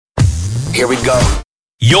Here we go.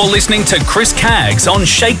 You're listening to Chris Caggs on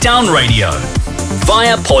Shakedown Radio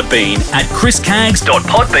via Podbean at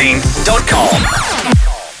chriscaggs.podbean.com.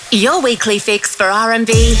 Your weekly fix for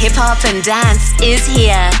R&B, hip-hop and dance is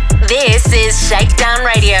here. This is Shakedown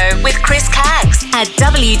Radio with Chris Caggs at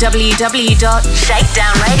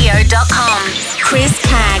www.shakedownradio.com. Chris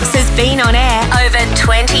Caggs has been on air over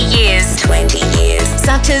 20 years.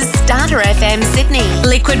 Such as Starter FM Sydney,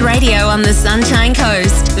 Liquid Radio on the Sunshine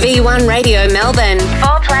Coast, V1 Radio Melbourne,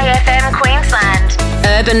 4Play FM Queensland,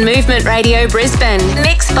 Urban Movement Radio Brisbane,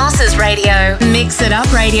 Mix Bosses Radio, Mix It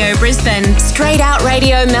Up Radio Brisbane, Straight Out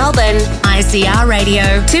Radio Melbourne, ICR Radio,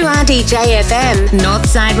 2RDJ FM,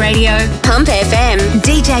 Northside Radio, Pump FM,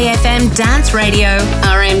 DJ FM Dance Radio,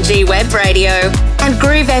 RMG Web Radio, and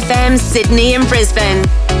Groove FM Sydney and Brisbane.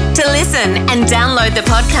 To listen and download the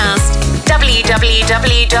podcast,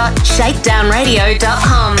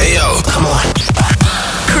 www.shakedownradio.com. Hey yo, come on.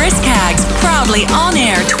 Chris Caggs, proudly on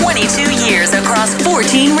air 22 years across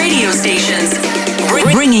 14 radio stations,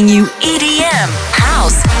 bringing you EDM,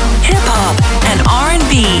 house, hip-hop, and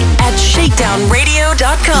R&B at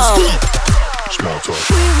shakedownradio.com.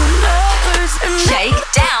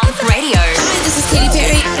 Shakedown Radio. This is Katy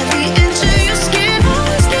Perry.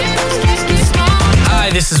 Hi,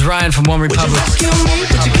 this is Ryan from One Republic. Hey,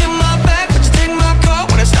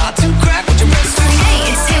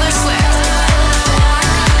 it's Taylor Swift.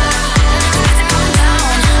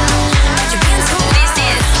 This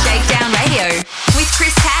is Shakedown Radio with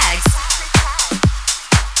Chris Caggs.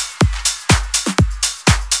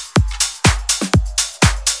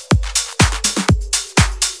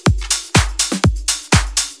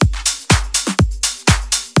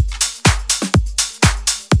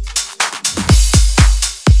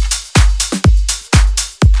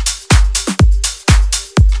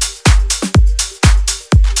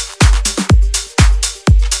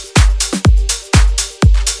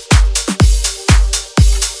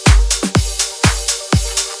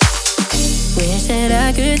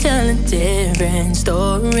 I could tell a different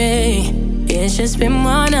story. It's just been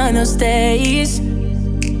one of those days,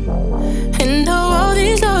 and all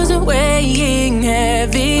these doors are weighing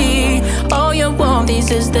heavy. All you want,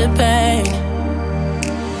 this is the pain.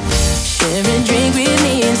 Share a drink with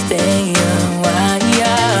me and stay a while,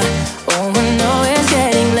 yeah. Oh, I know it's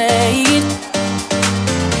getting late,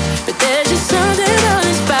 but there's just something about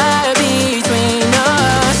this fire between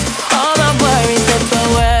us. All my worries slip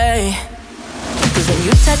away. When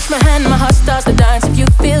you touch my hand, my heart starts to dance. If you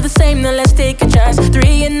feel the same, then let's take a chance.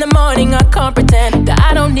 3 in the morning, I can't pretend that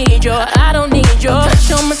I don't need your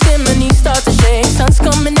touch on my skin, my knees start to shake. Sun's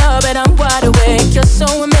coming up, but I'm wide awake. You're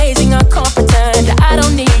so amazing, I can't pretend that I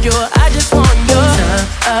don't need your. I just want your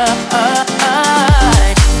touch.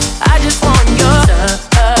 I just want your touch.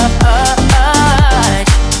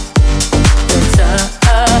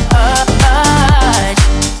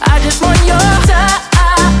 I just want your touch.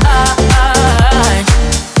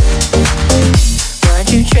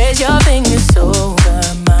 You trace your fingers over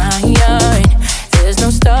mine. There's no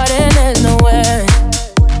starting, there's no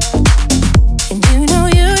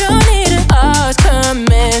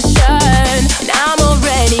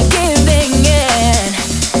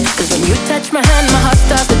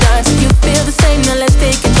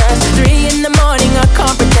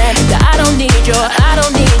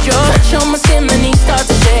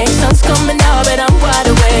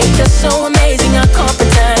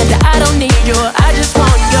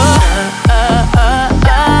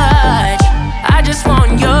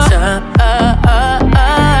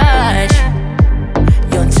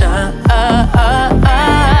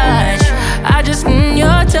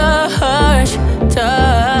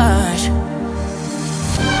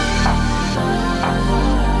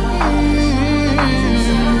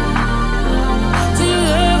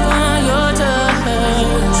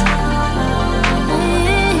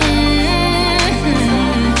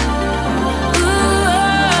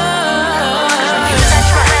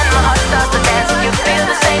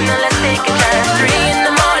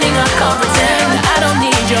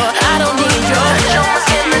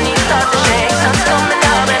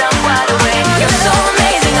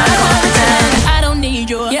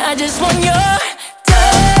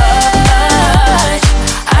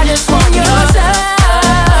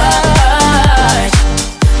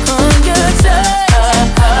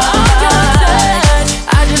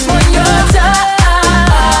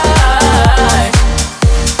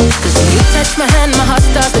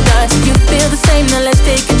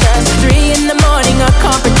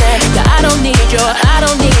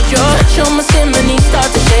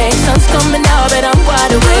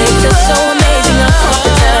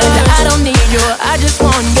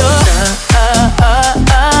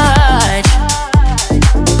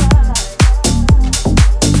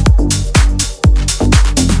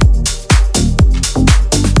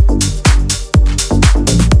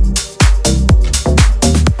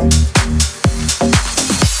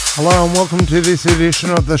Hello and welcome to this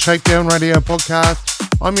edition of the Shakedown Radio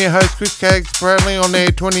podcast. I'm your host Chris Caggs, proudly on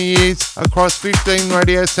air 20 years across 15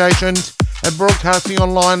 radio stations and broadcasting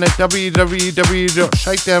online at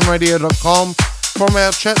www.shakedownradio.com. From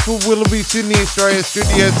our Chatswood, Willoughby, Sydney, Australia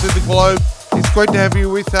studios to the globe, it's great to have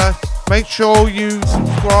you with us. Make sure you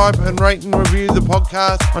subscribe and rate and review the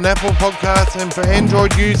podcast on Apple Podcasts, and for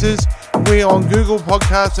Android users, we're on Google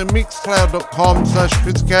Podcasts and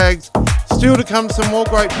mixcloud.com/Chris Caggs. Still to come, some more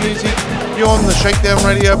great music. You're on the Shakedown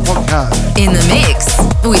Radio podcast. In the mix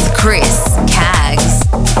with Chris Caggs.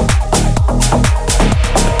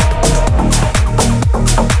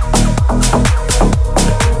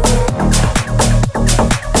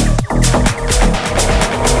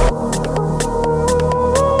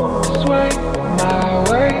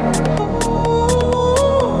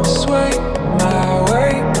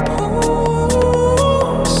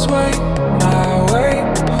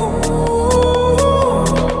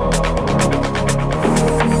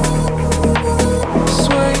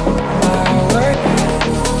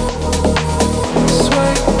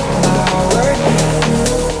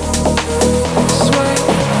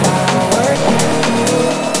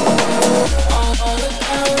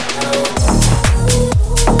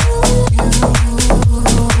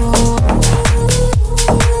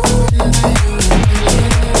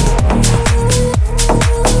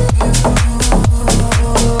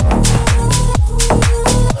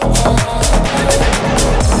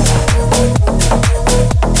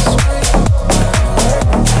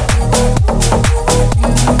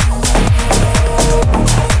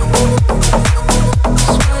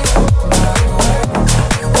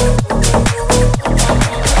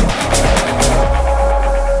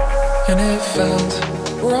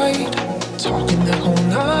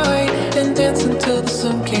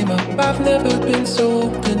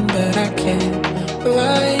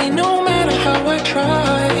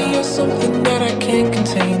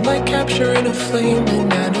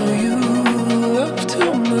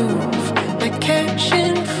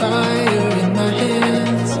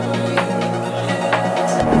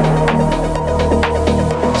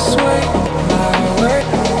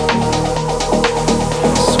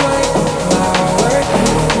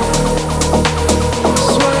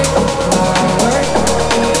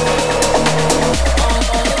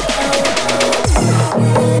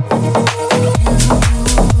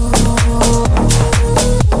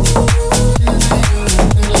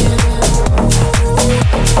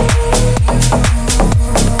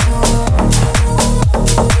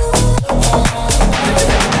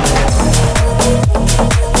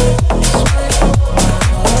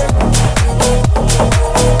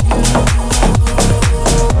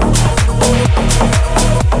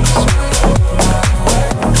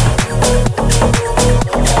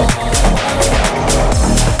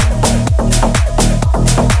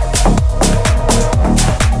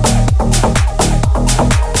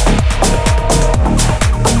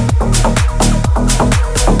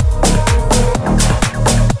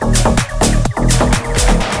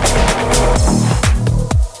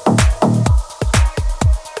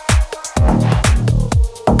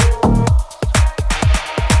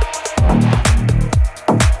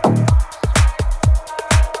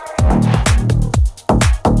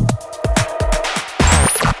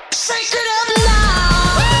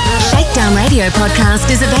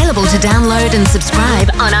 Podcast is available to download and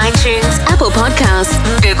subscribe on iTunes, Apple Podcasts,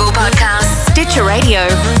 Google Podcasts, Stitcher Radio,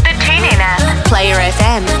 the TuneIn app, Player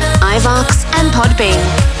FM, iVox, and Podbean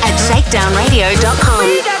at shakedownradio.com.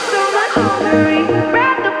 We got so much history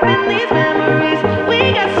wrapped up in these memories.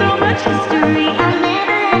 We got so much history. I'll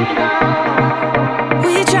never let go.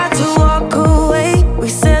 We tried to walk away. We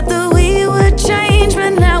said that we would change,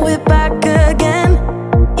 but now we're back again.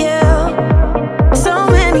 Yeah. So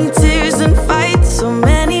many tears and fights, so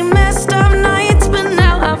many messed up nights, but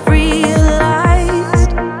now I've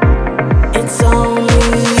realized it's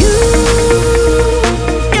only you.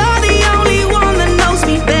 You're the only one that knows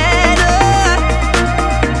me better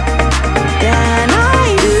than I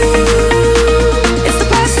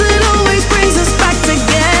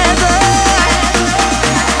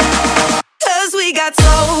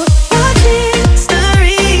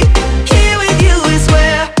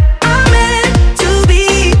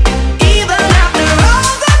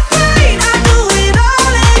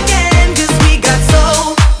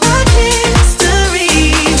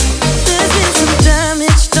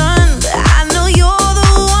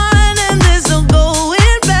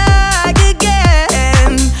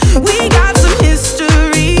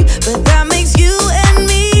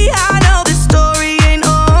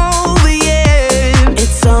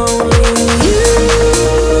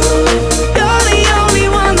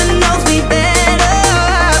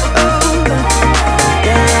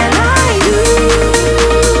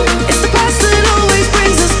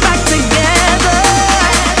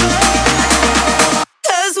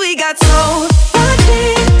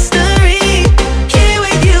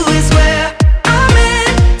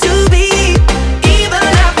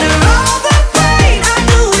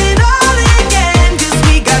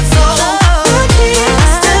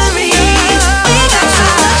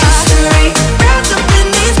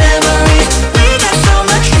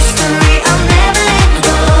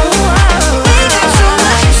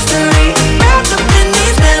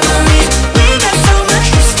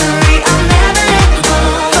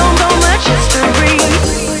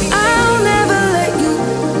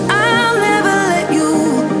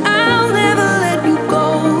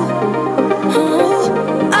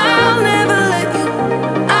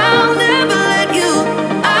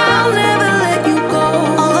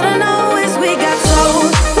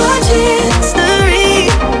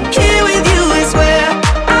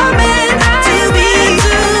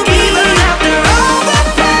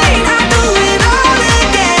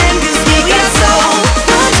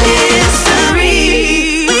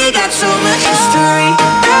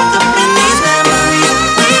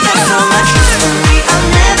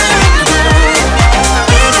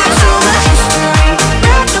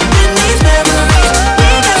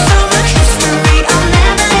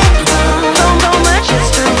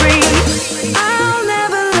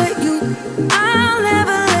I'll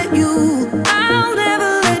never let you, I'll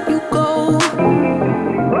never let you go.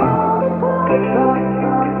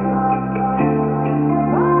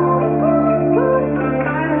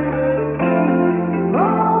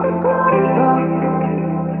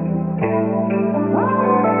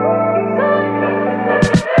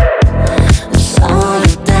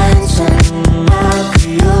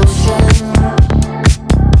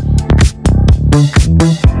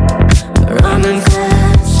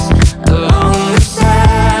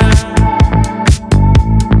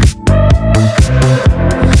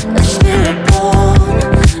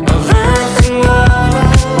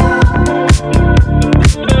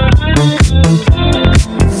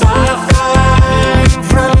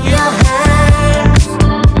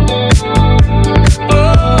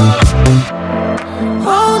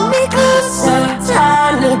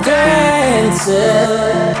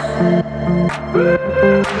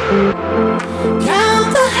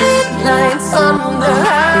 Count the headlights on the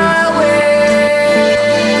highway.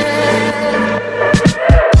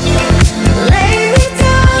 Lay me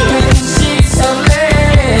down in sheets of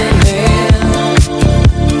linen.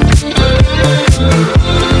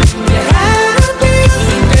 You had a piece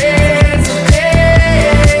of day today.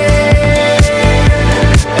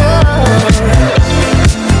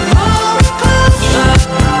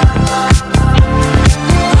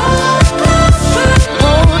 Hold me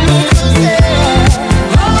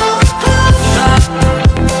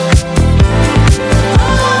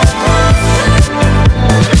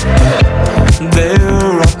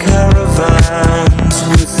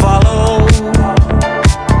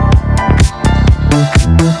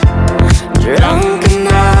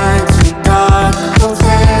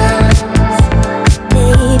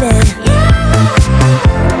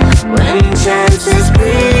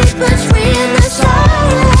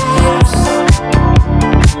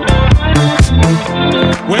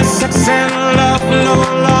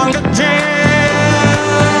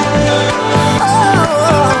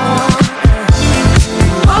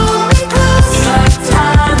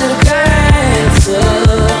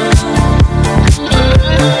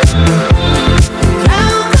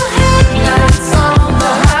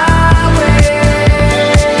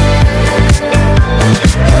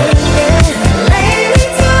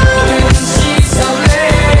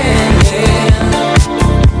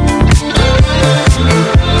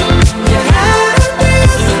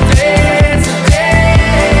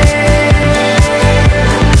closer.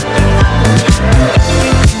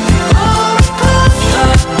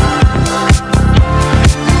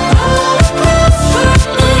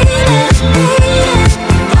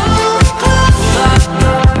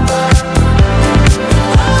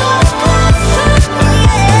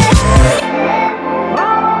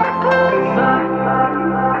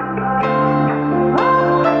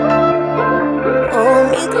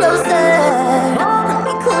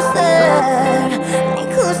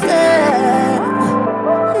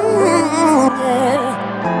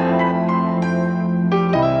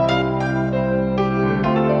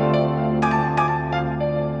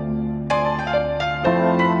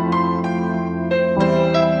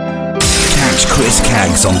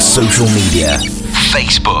 On social media,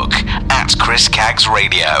 Facebook at Chris Caggs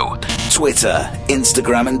Radio, Twitter,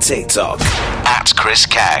 Instagram and TikTok at Chris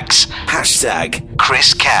Caggs, hashtag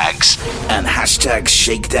Chris Caggs and hashtag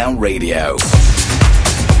Shakedown Radio.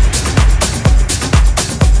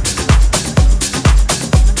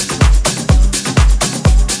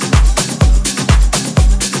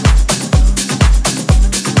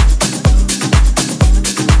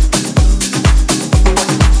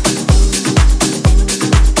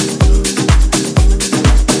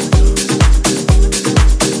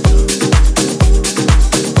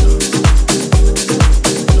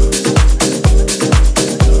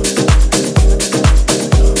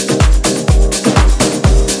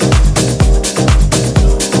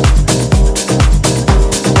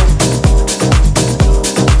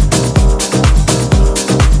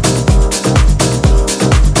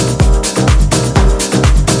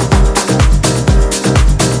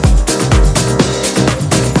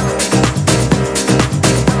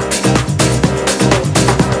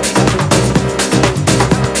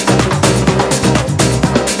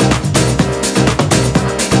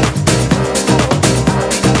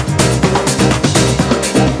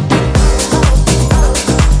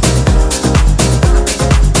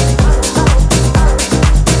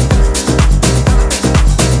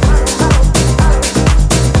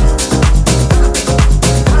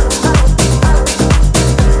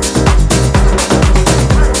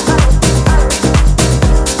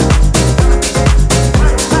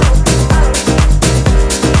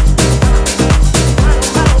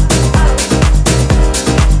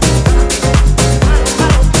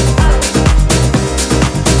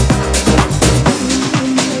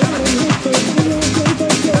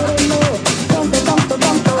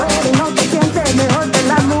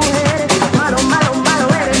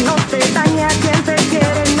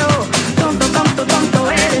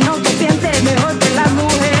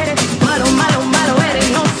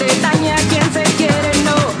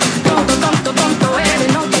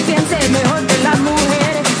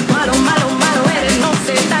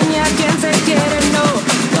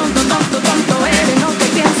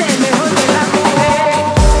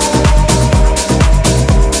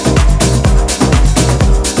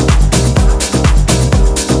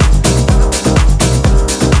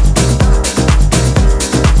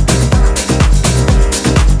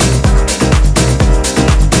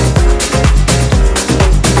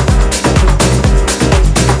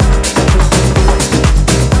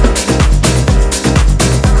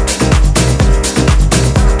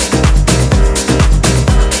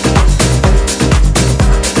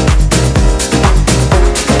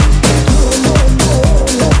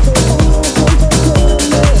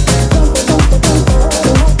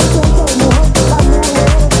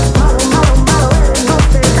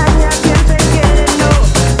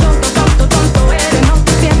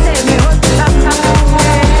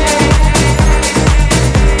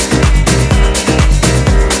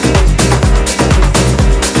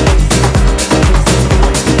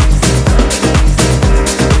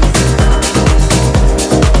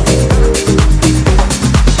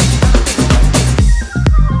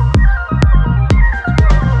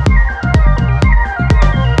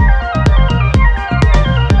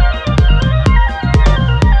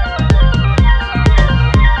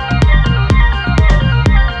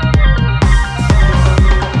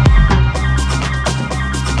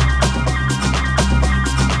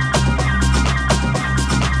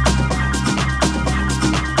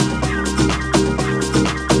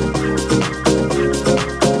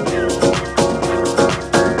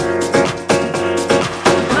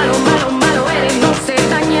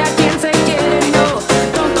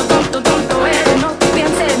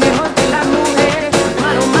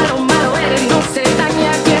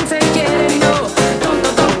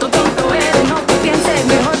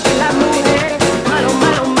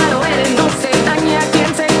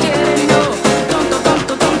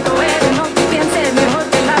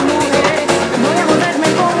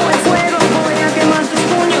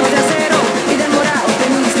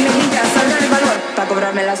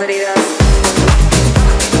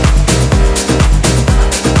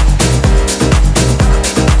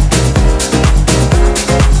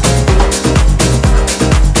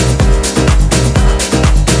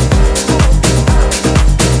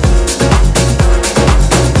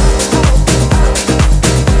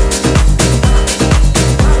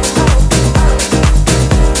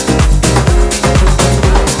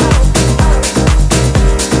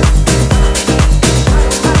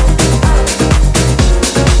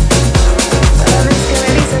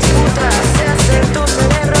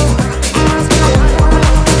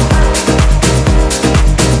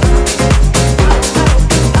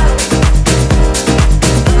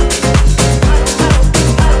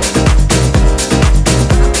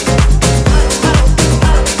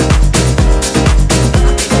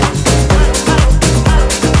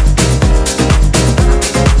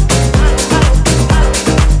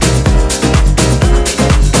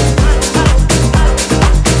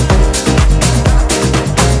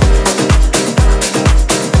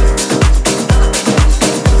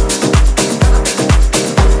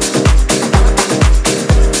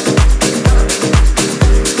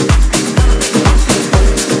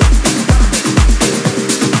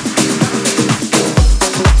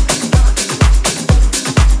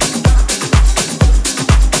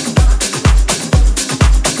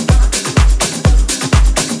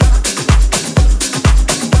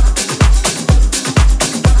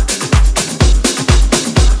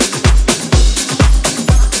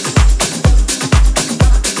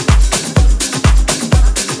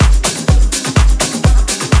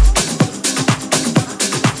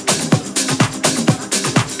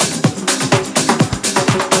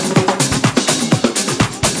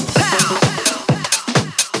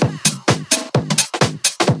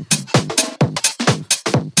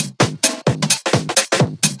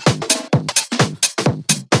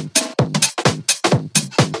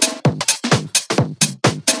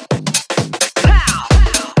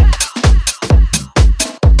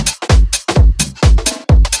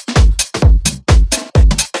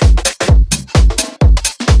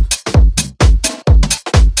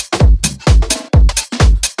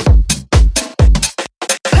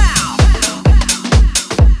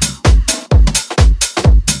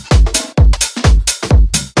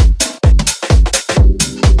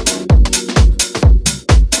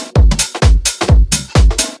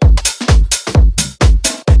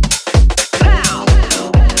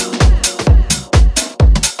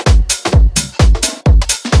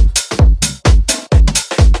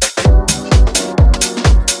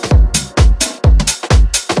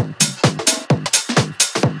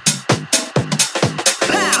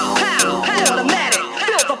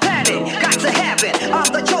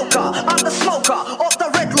 smoker, off the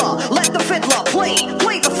Riddler. Let the fiddler play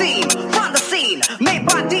the theme. Run the scene, made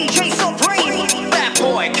by DJ Supreme. That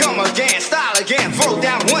boy, come again, style again, throw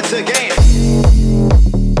down once again.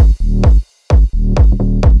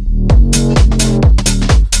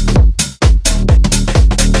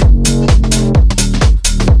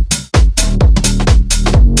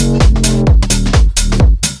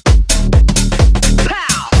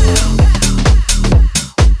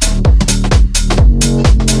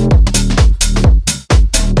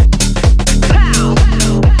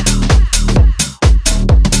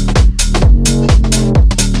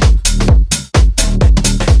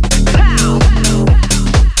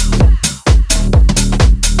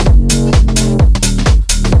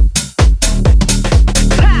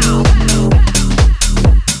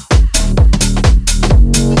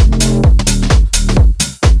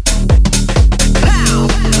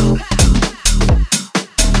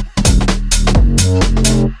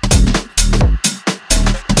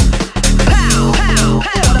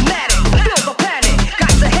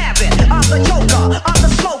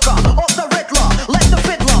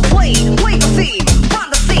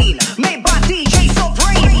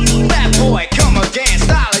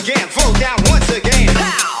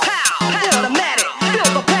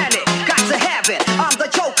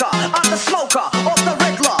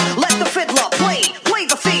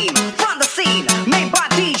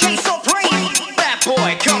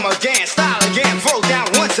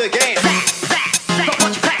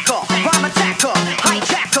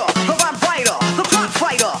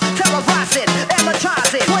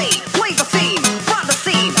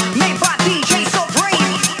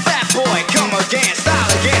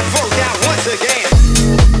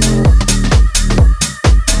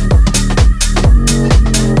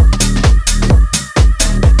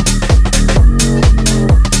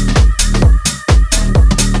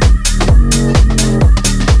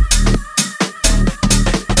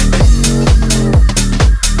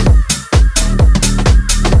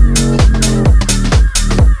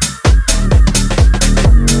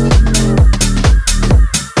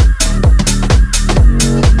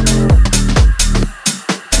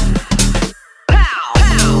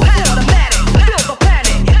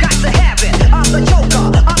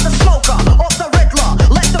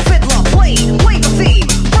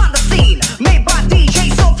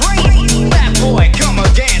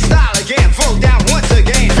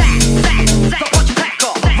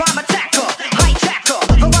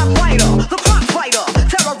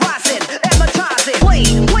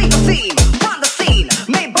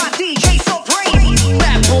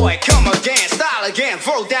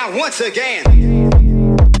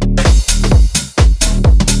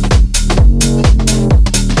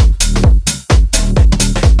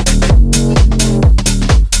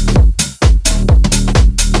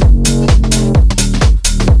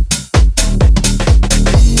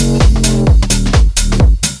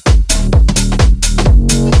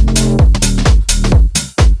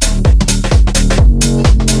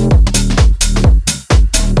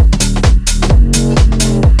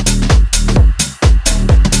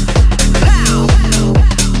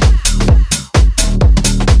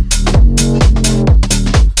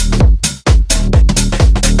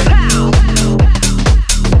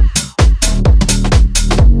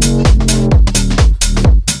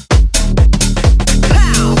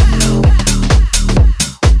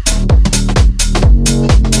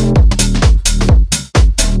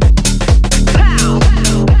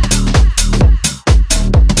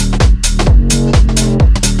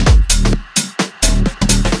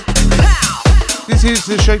 This is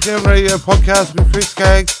the Shakedown Radio podcast with Chris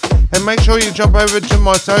Caggs, and make sure you jump over to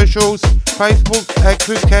my socials, Facebook at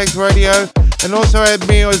Chris Caggs Radio, and also add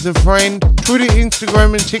me as a friend, Twitter,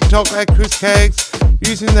 Instagram and TikTok at Chris Caggs,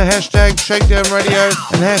 using the hashtag Shakedown Radio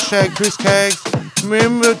and hashtag Chris Caggs.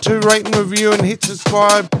 Remember to rate and review and hit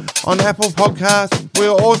subscribe on Apple Podcasts.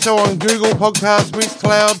 We're also on Google Podcasts,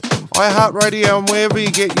 Mixcloud, iHeartRadio and wherever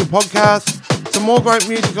you get your podcasts. Some more great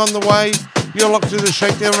music on the way. You're locked to the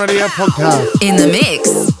Shakedown Radio podcast. In the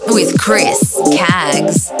mix with Chris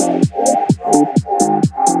Caggs.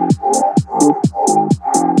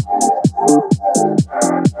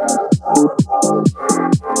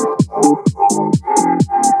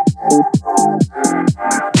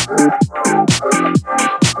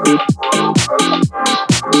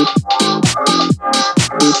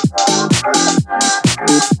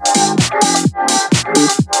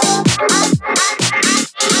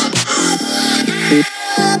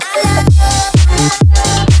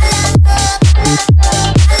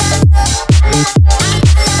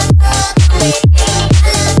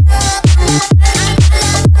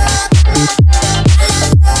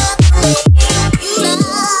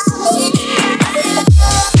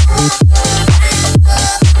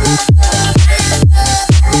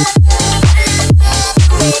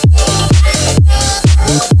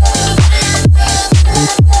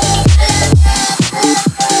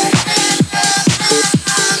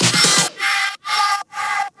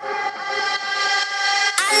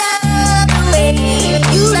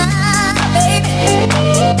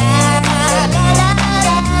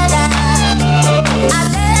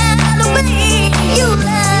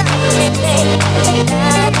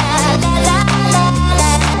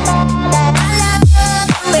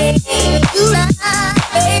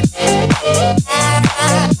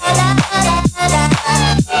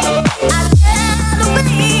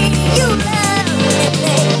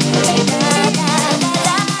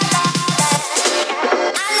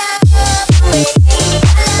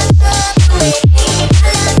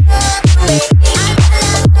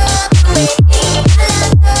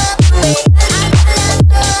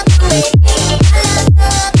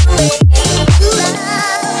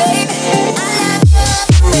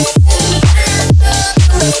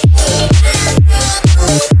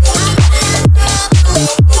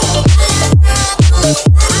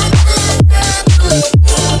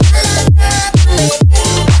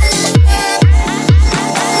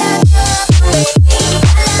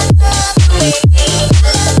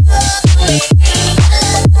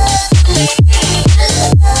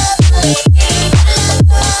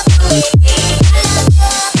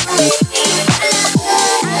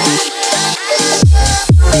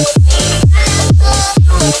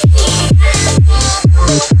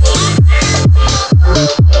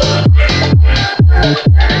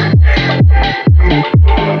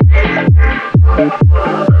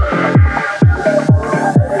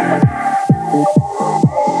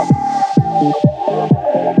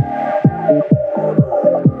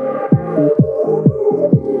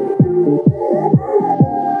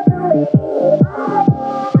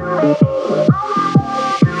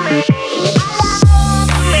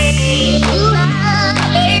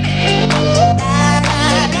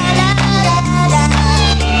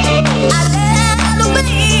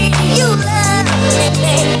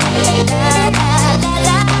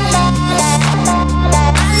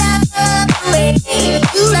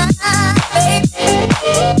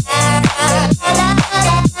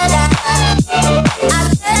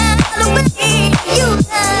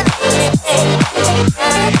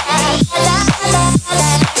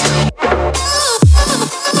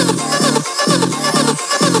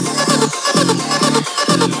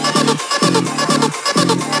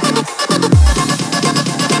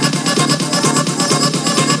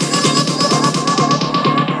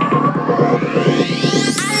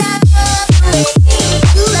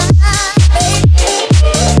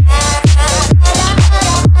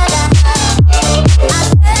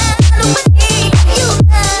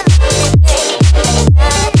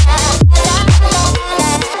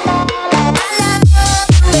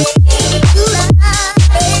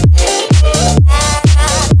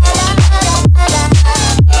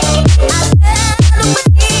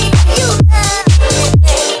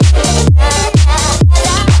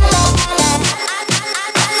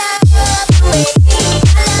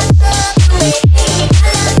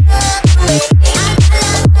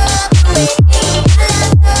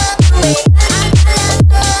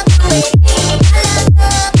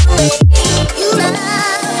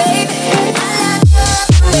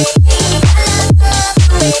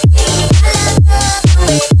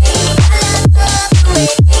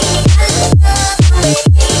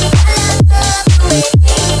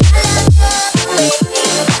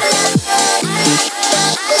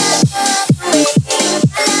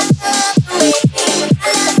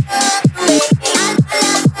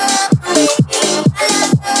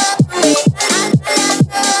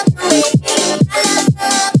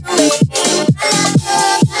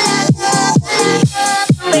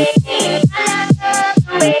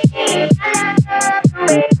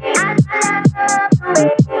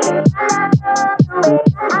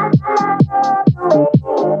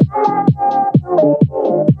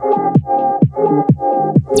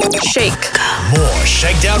 Shake. More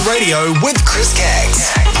Shakedown Radio with Chris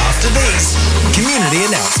Kaggs. After these, community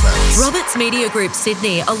announcements. Roberts Media Group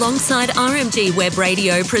Sydney, alongside RMG Web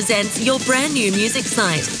Radio, presents your brand new music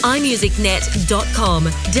site, imusicnet.com.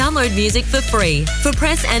 Download music for free. For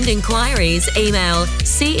press and inquiries, email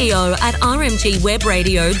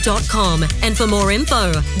ceo@rmgwebradio.com. And for more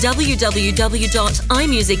info,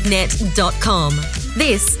 www.imusicnet.com.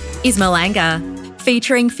 This is Malanga,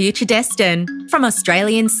 featuring Future Destin, from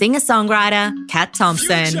Australian singer-songwriter Kat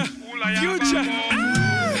Thompson.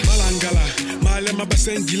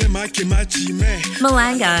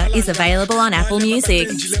 Malanga is available on Apple Music,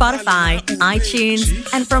 Spotify, iTunes,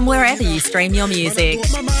 and from wherever you stream your music.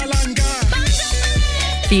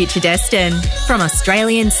 Future Destin, from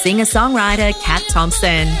Australian singer-songwriter Kat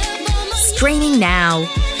Thompson. Streaming now.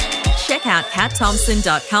 Check out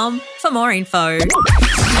catthompson.com for more info.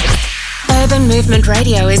 Urban Movement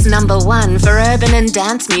Radio is #1 for urban and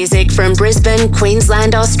dance music from Brisbane,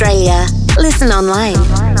 Queensland, Australia. Listen online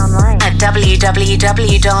at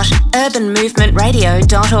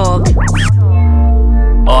www.urbanmovementradio.org.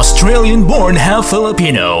 Australian-born, half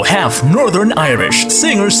Filipino, half Northern Irish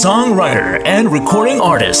singer-songwriter and recording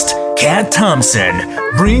artist Kat Thompson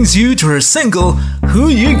brings you to her single, Who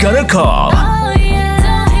You Gonna Call?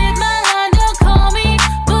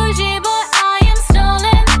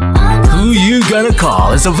 Who You Gonna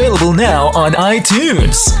Call is available now on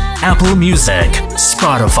iTunes, Apple Music,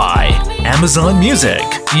 Spotify, Amazon Music,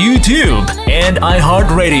 YouTube, and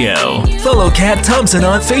iHeartRadio. Follow Kat Thompson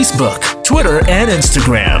on Facebook, Twitter, and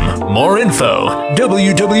Instagram. More info,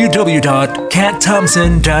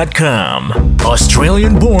 www.catthompson.com.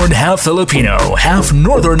 Australian-born, half Filipino, half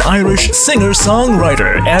Northern Irish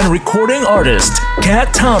singer-songwriter and recording artist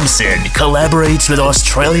Kat Thompson collaborates with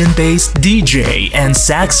Australian-based DJ and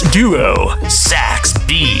sax duo Sax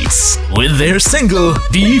Beats with their single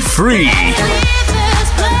Be Free.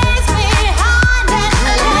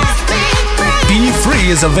 Be Free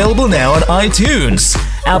is available now on iTunes,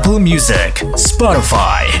 Apple Music,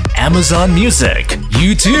 Spotify, Amazon Music,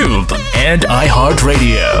 YouTube, and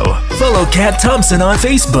iHeartRadio. Follow Kat Thompson on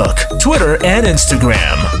Facebook, Twitter, and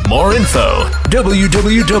Instagram. More info,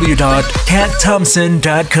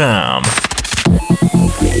 www.catthompson.com.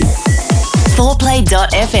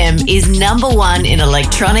 4Play.fm is #1 in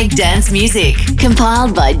electronic dance music,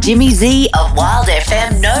 compiled by Jimmy Z of Wild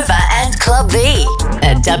FM, Nova, and Club V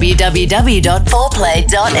at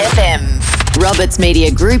www.4play.fm. Roberts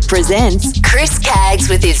Media Group presents Chris Kaggs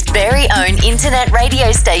with his very own internet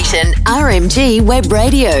radio station, RMG Web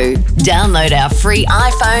Radio. Download our free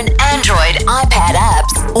iPhone, Android, iPad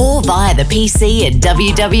apps, or via the PC at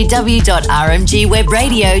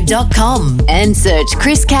www.rmgwebradio.com and search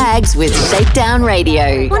Chris Kaggs with Shakedown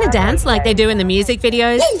Radio. Want to dance like they do in the music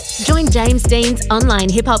videos? Join James Dean's online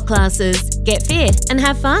hip-hop classes. Get fit and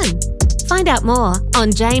have fun. Find out more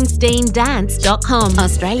on jamesdeandance.com.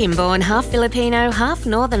 Australian-born, half Filipino, half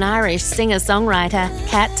Northern Irish singer-songwriter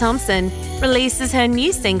Kat Thompson releases her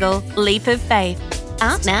new single, Leap of Faith,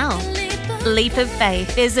 out now. Leap of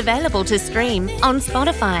Faith is available to stream on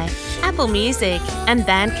Spotify, Apple Music, and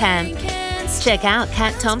Bandcamp. Check out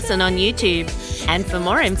Kat Thompson on YouTube. And for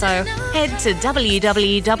more info, head to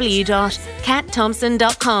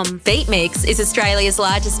www.catthompson.com. Beatmix is Australia's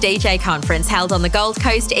largest DJ conference held on the Gold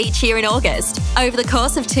Coast each year in August. Over the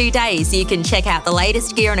course of 2 days, you can check out the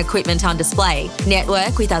latest gear and equipment on display,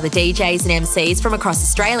 network with other DJs and MCs from across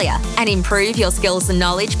Australia, and improve your skills and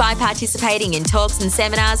knowledge by participating in talks and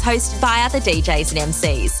seminars hosted by other DJs and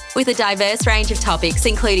MCs. With a diverse range of topics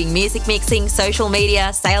including music mixing, social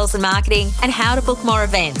media, sales and marketing, and how to book more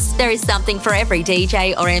events, there is something for every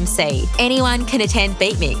DJ or MC. Anyone can attend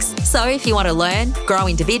Beatmix, so if you want to learn, grow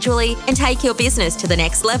individually, and take your business to the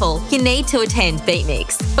next level, you need to attend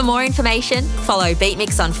Beatmix. For more information, follow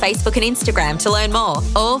Beatmix on Facebook and Instagram to learn more,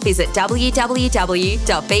 or visit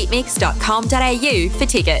www.beatmix.com.au for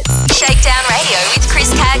tickets. Shakedown Radio with Chris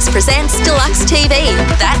Kaggs presents Deluxe TV.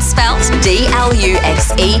 That's spelt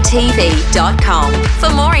DLUXETV.com. For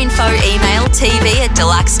more info, email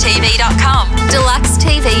tv@deluxetv.com.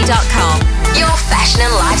 Deluxetv.com. your fashion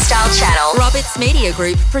and lifestyle channel. Roberts Media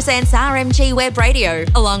Group presents RMG Web Radio,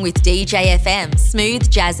 along with DJ FM,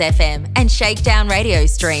 Smooth Jazz FM, and Shakedown Radio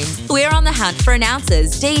streams. We're on the hunt for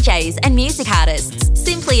announcers, DJs, and music artists.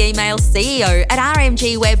 Simply email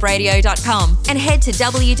ceo@rmgwebradio.com and head to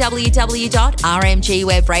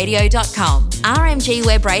www.rmgwebradio.com. RMG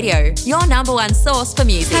Web Radio, your #1 source for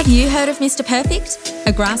music. Have you heard of Mr. Perfect,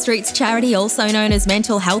 a grassroots charity also known as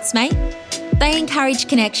Mental Health's Mate? They encourage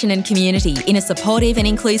connection and community in a supportive and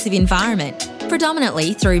inclusive environment,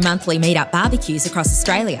 predominantly through monthly meet-up barbecues across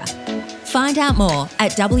Australia. Find out more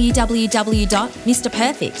at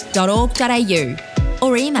www.mrperfect.org.au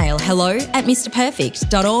or email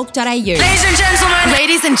hello@mrperfect.org.au.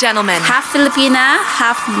 Ladies and gentlemen, half Filipina,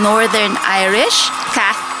 half Northern Irish,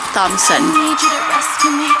 Kat Thompson.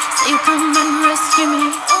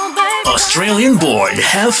 Australian-born,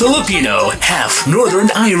 half Filipino, half Northern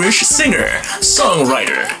Irish singer,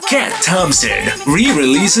 songwriter Kat Thompson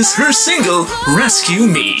re-releases her single "Rescue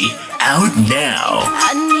Me," out now.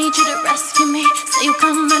 I need you to rescue me, so you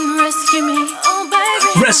come and rescue me. Oh,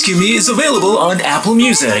 baby. Rescue Me is available on Apple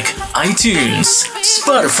Music, iTunes,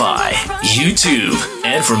 Spotify, YouTube,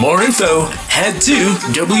 and for more info, head to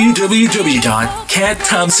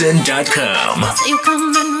www.catthompson.com. So you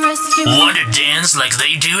come and rescue me. Want to dance like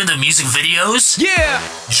they do in the music videos? Yeah!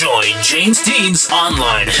 Join James Dean's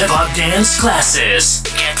online hip-hop dance classes.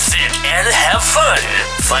 Get fit and have fun.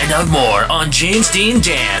 Find out more on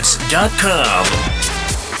jamesdeandance.com.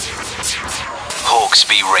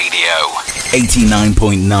 Hawksby Radio,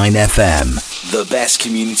 89.9 FM, the best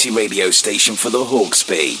community radio station for the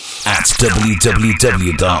Hawksby, at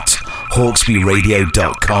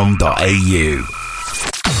www.hawksbyradio.com.au.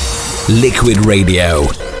 Liquid Radio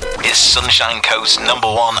is Sunshine Coast's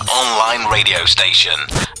 #1 online radio station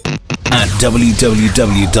at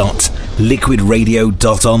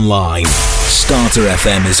www.liquidradio.online. Starter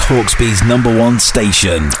FM is Hawksby's #1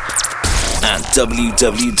 station at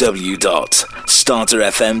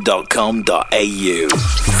www.starterfm.com.au.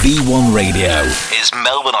 V1 Radio is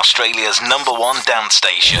Melbourne, Australia's #1 dance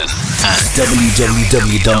station at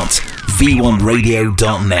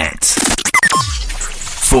www.v1radio.net.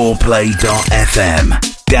 4play.fm,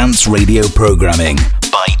 dance radio programming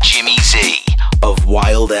by Jimmy Z of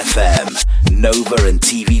Wild FM, Nova and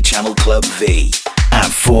TV channel Club V at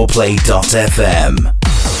 4play.fm.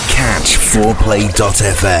 Catch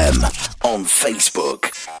 4play.fm on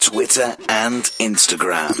Facebook, Twitter and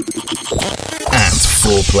Instagram at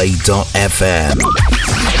 4play.fm.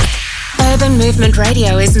 Urban Movement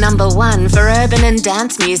Radio is #1 for urban and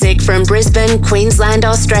dance music from Brisbane, Queensland,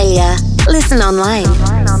 Australia. Listen online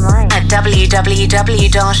at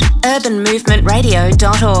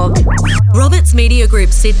www.urbanmovementradio.org. Roberts Media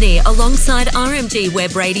Group Sydney alongside RMG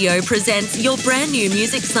Web Radio presents your brand new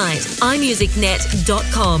music site,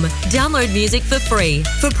 imusicnet.com. Download music for free.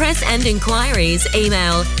 For press and inquiries,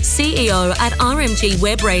 email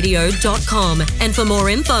ceo@rmgwebradio.com. And for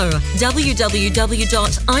more info,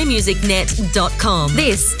 www.imusicnet.com.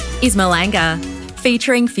 This is Malanga,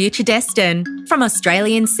 featuring Future Destin from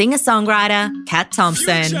Australian singer-songwriter Kat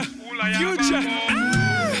Thompson.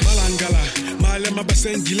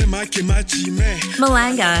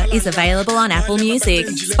 Malanga is available on Apple Music,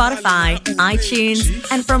 Spotify, iTunes,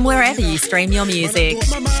 and from wherever you stream your music.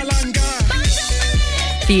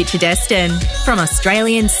 Future Destin from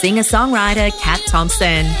Australian singer-songwriter Kat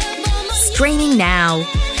Thompson. Streaming now.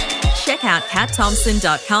 Check out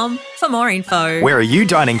catthompson.com for more info. Where are you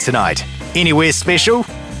dining tonight? Anywhere special?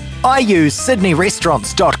 I use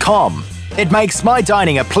sydneyrestaurants.com. It makes my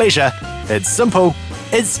dining a pleasure. It's simple,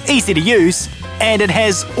 it's easy to use, and it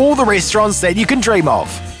has all the restaurants that you can dream of.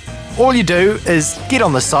 All you do is get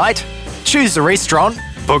on the site, choose the restaurant,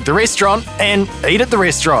 book the restaurant, and eat at the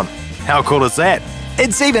restaurant. How cool is that?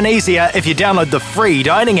 It's even easier if you download the free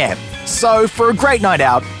dining app. So for a great night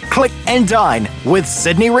out, click and dine with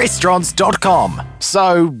sydneyrestaurants.com.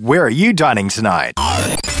 So where are you dining tonight?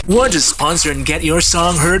 Want to sponsor and get your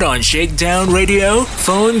song heard on Shakedown Radio?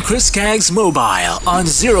 Phone Chris Caggs Mobile on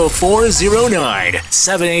 0409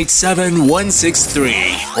 787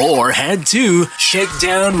 163 or head to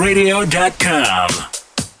shakedownradio.com.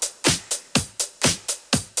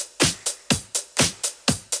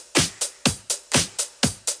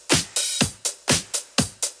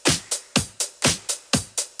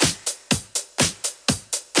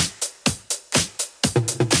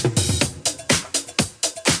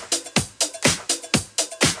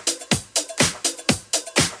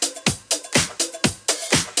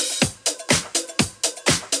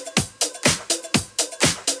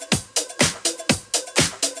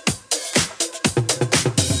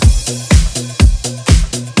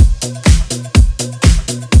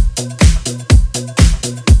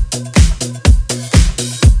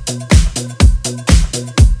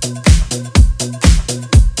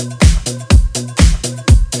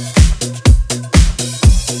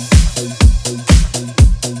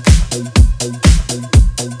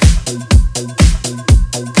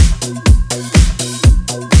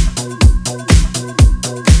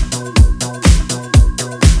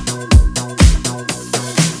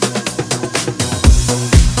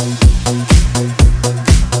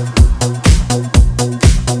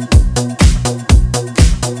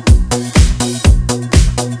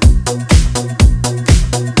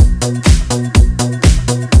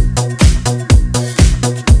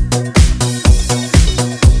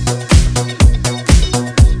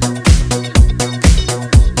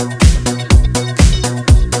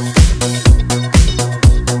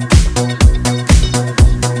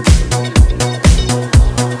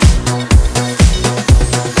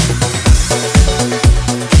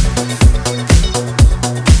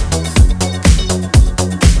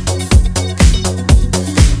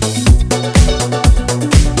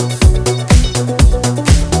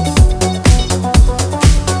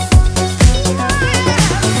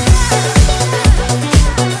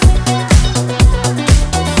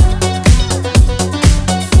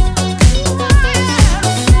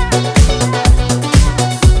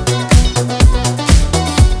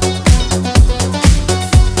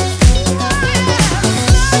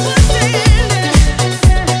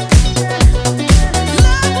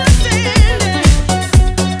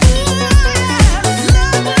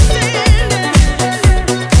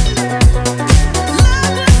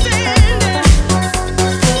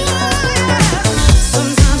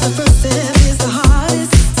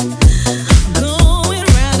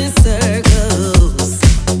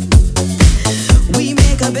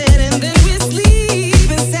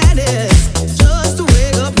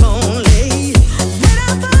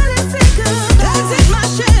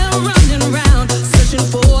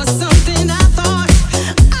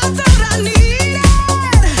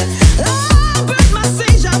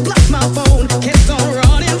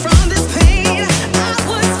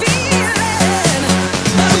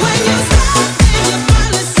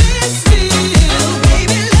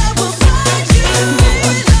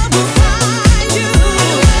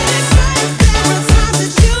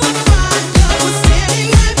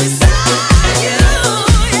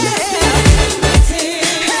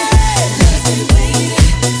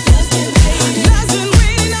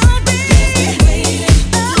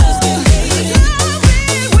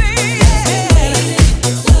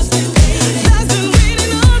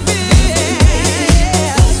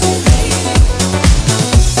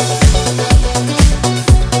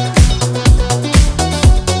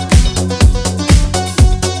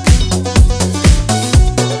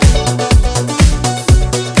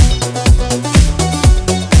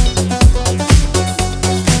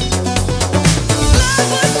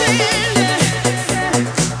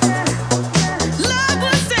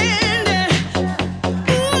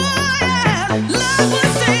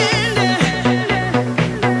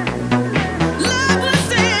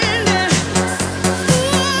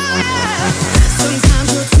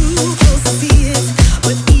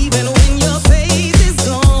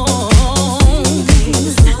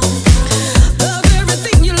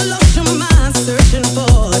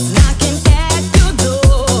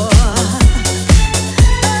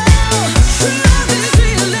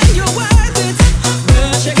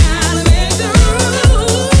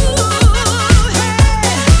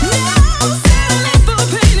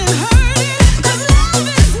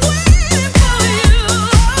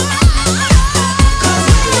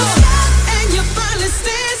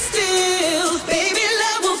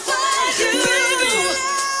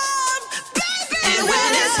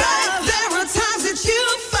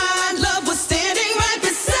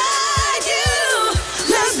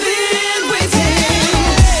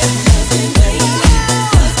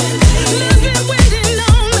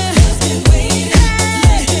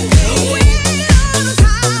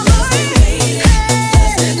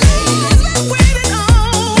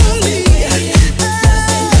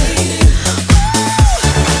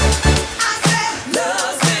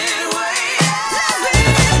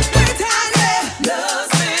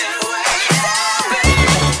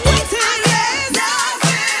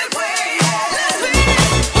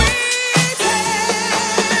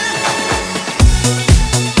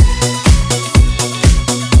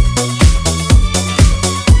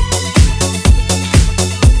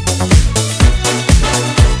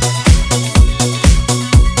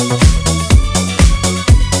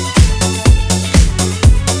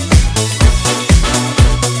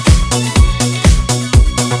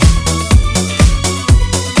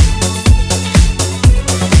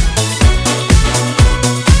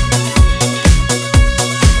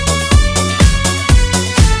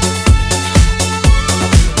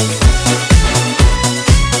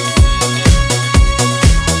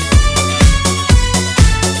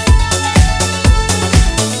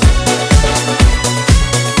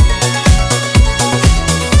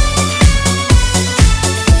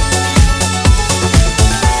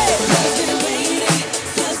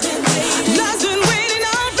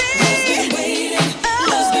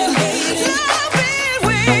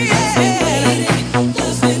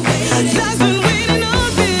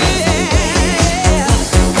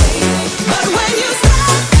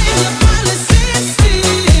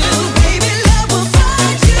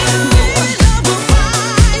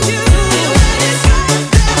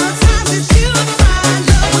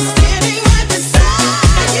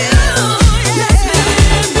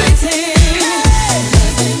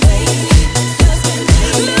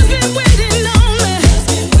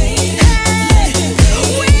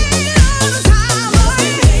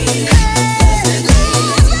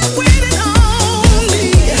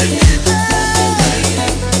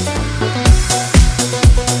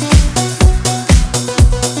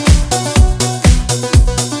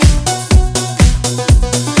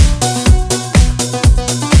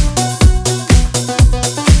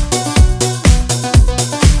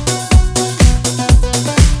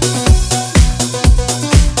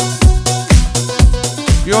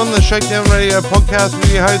 podcast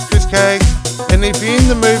with your host Chris Caggs. And if you're in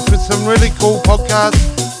the mood for some really cool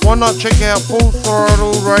podcasts, why not check out Full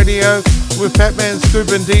Throttle Radio with Fatman Scoop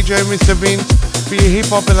and DJ Mr. Vince for your hip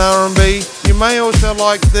hop and R&B. You may also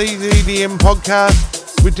like These EDM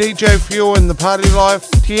podcast with DJ Fuel and The Party Life,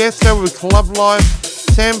 Tiesto with Club Life,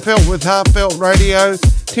 Sam Felt with Heartfelt Radio,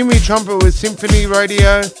 Timmy Trumpet with Symphony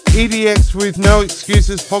Radio, EDX with No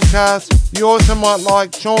Excuses podcast. You also might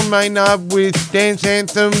like Sean Maynard with Dance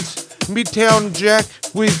Anthems, Midtown Jack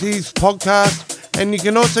with his podcast, and you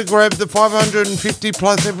can also grab the 550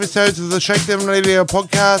 plus episodes of the Shakedown Radio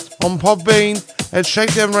podcast on Podbean at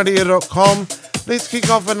shakedownradio.com. Let's kick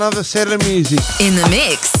off another set of music. In the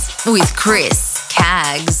mix with Chris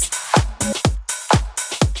Caggs.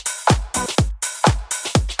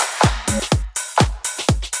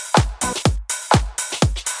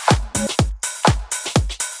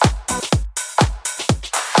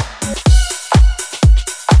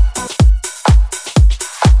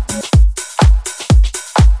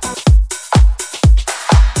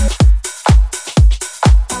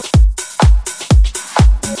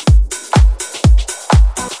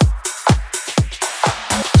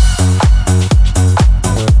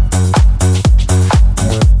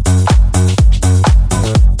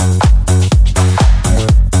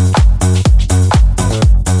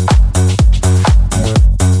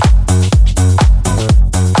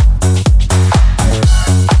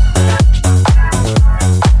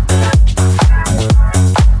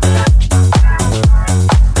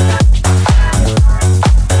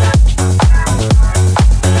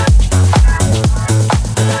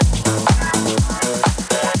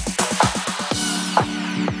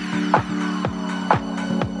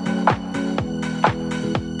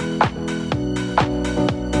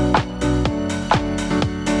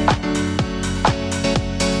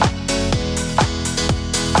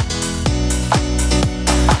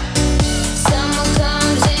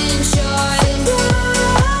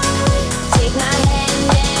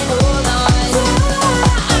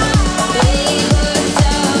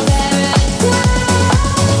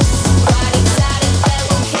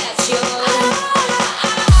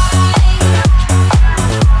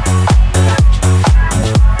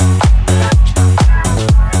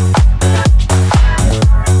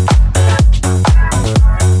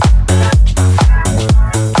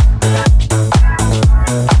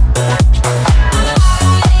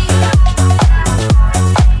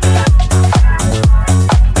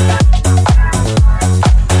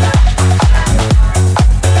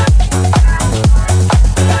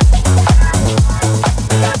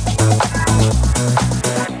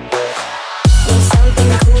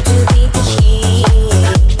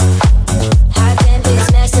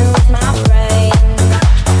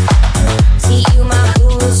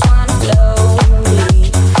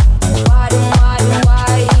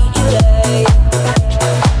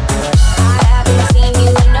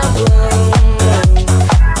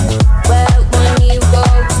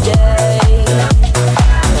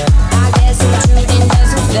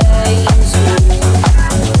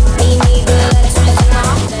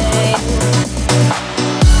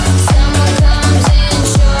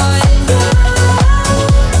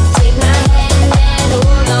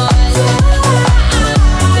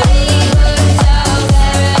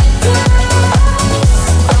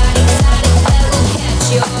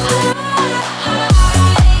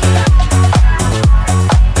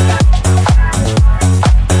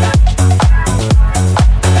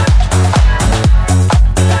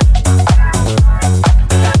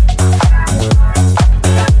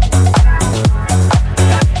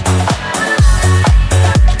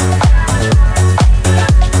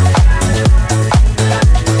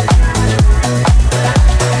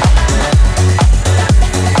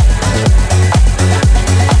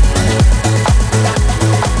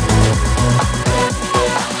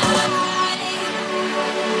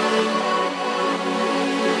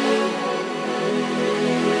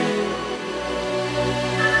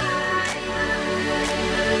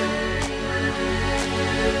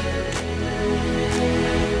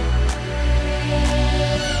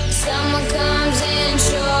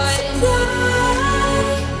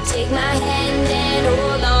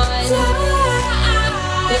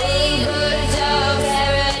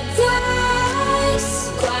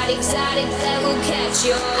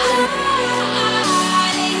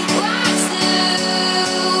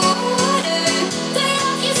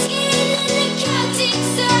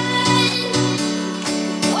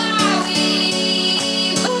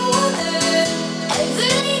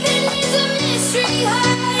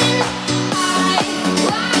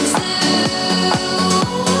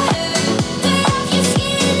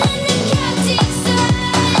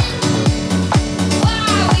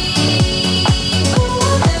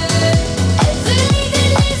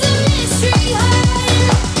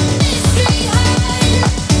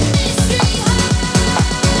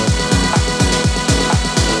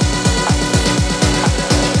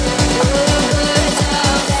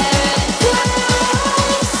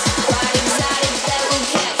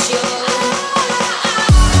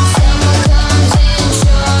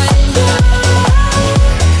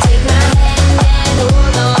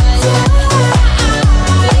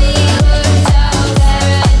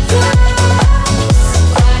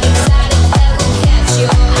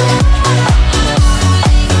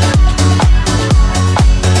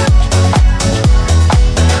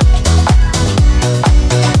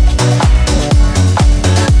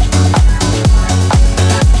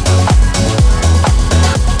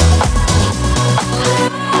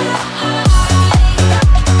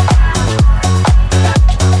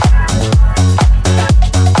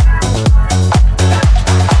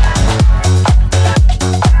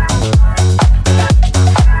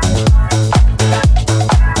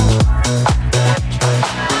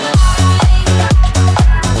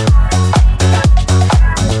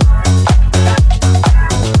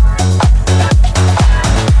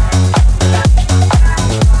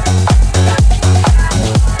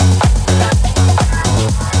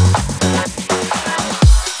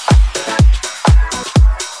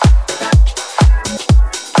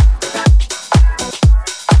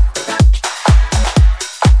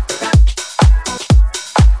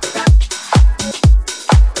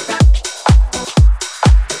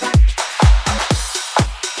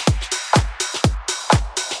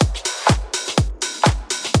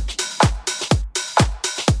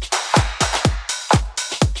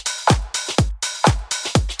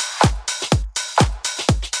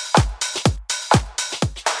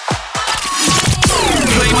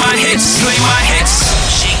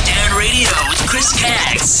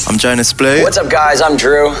 Kaggs. I'm Jonas Blue. What's up, guys? I'm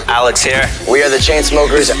Drew. Alex here. We are the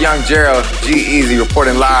Chainsmokers. Young Gerald, G-Eazy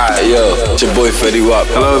reporting live. Hey, yo, it's your boy Fetty Wap.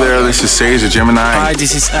 Hello there, this is Sage of Gemini. Hi,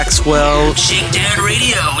 this is Axwell. Shakedown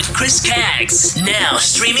Radio with Chris Kaggs. Now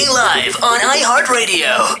streaming live on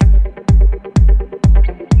iHeartRadio.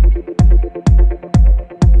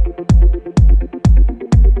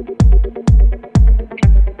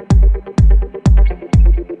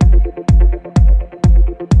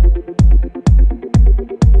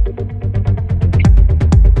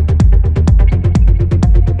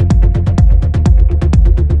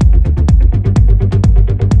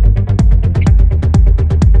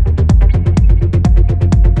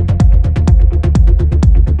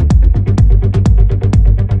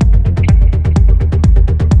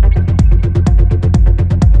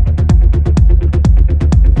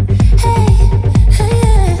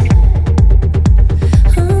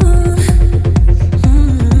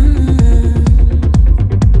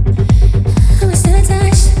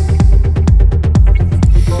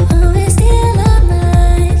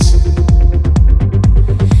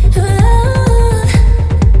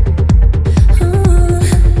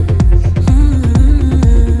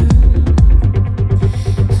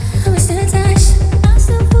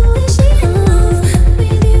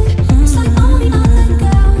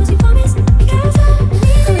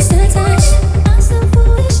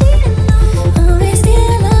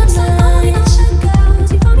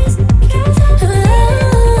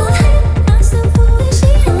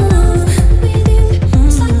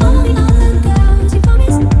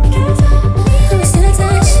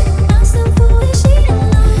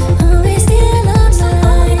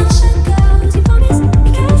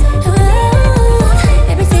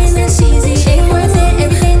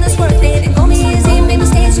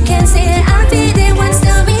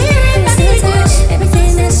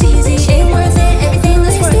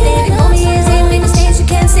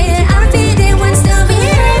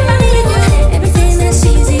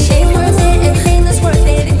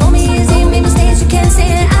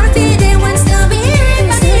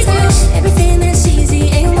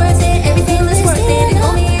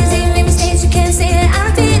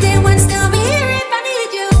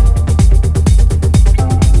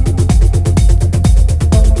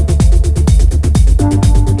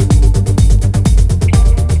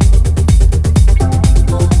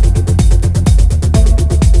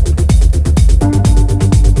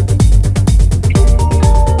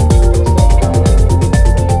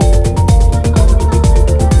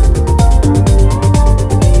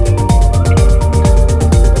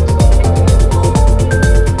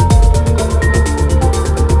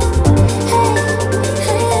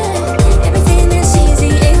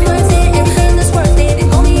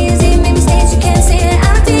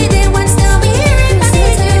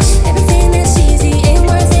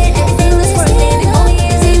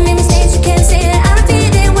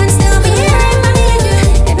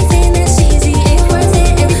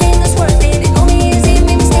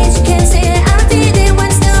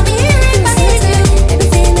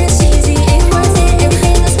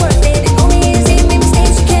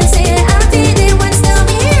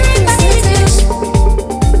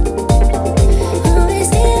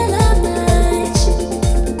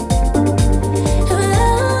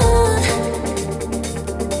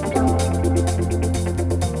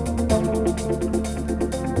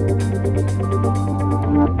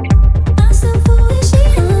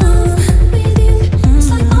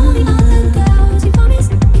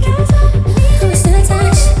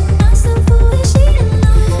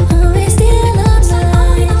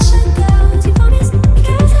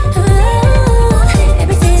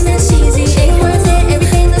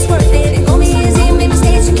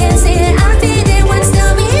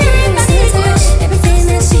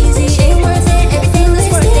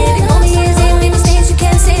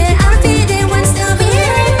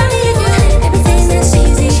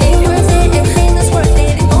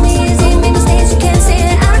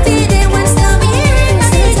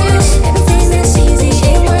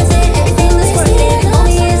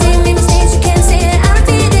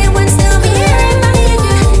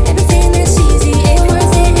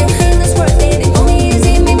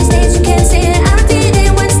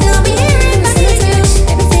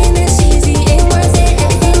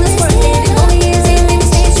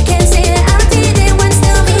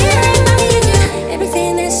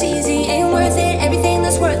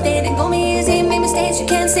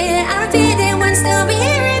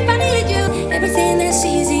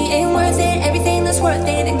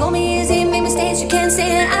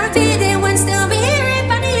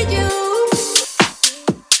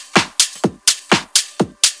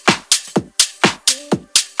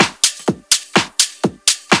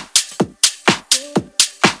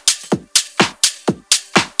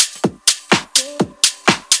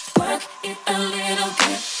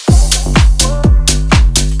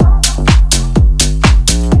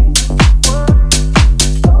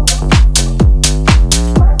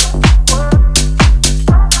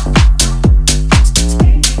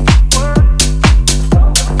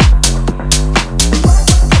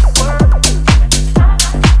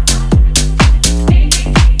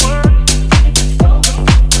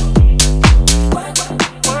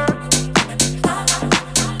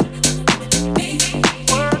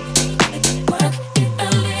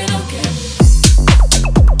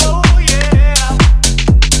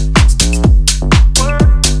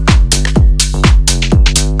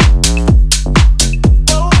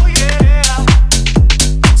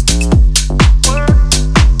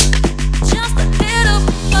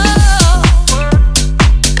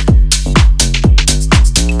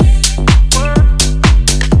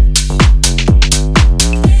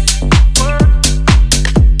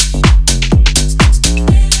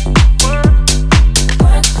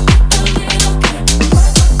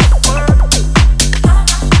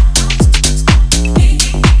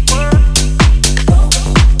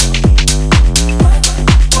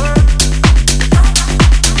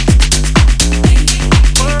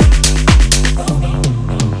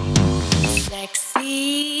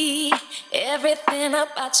 Everything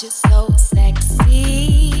about you so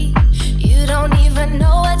sexy. You don't even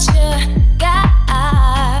know what you got.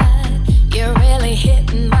 You're really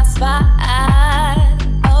hitting my spot.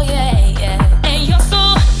 Oh yeah, yeah. And you're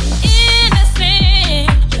so innocent.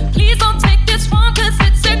 Please don't take this wrong, 'cause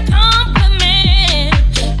it's a compliment.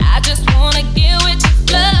 I just wanna get with your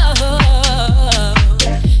flow.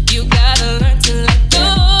 You gotta learn to let go.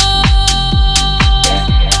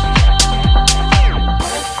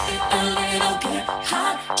 A little bit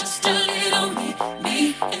hot, just a little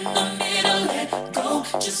me in the middle. Let go,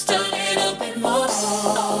 just a little bit more.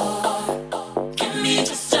 Give me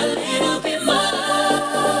just a little bit more.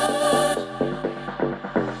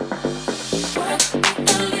 Work it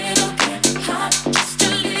a little bit hot, just a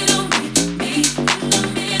little me in the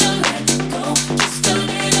middle. Let go, just a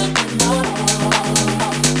little bit more.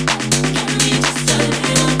 Give me just a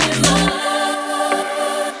little bit more.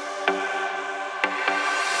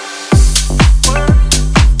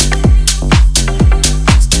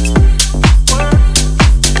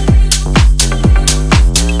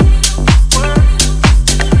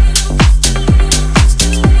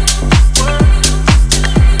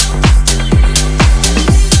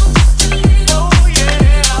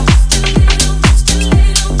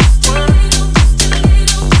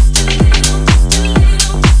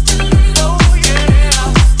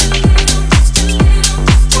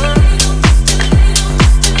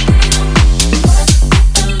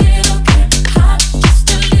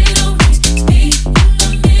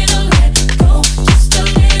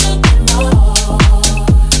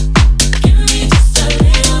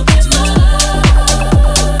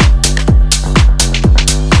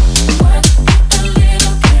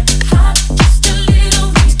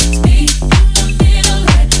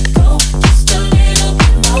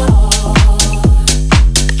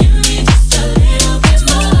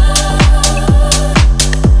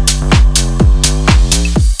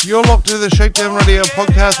 You're locked to the Shakedown Radio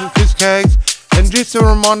podcast with Chris Caggs, and just a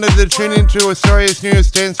reminder to tune into Australia's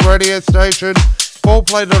newest dance radio station,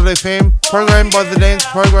 4play.fm, programmed by the dance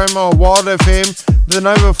programmer Wild FM, the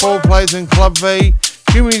Nova 4Plays and Club V.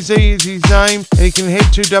 Jimmy Z is his name, and you can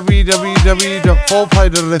head to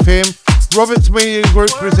www.4play.fm. Roberts Media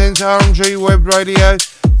Group presents RMG Web Radio,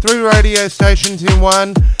 3 radio stations in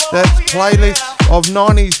one. That's playlists of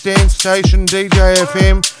 90s dance station DJ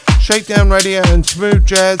FM, Shakedown Radio and Smooth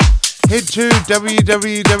Jazz. Head to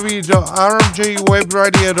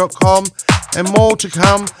www.rmgwebradio.com and more to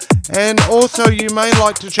come. And also you may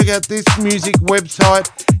like to check out this music website.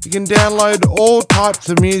 You can download all types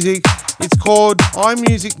of music. It's called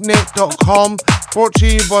imusicnet.com, brought to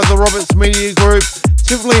you by the Roberts Media Group.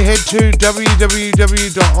 Simply head to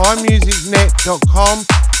www.imusicnet.com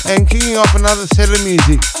and kicking off another set of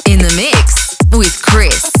music. In the mix with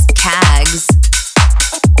Chris Caggs.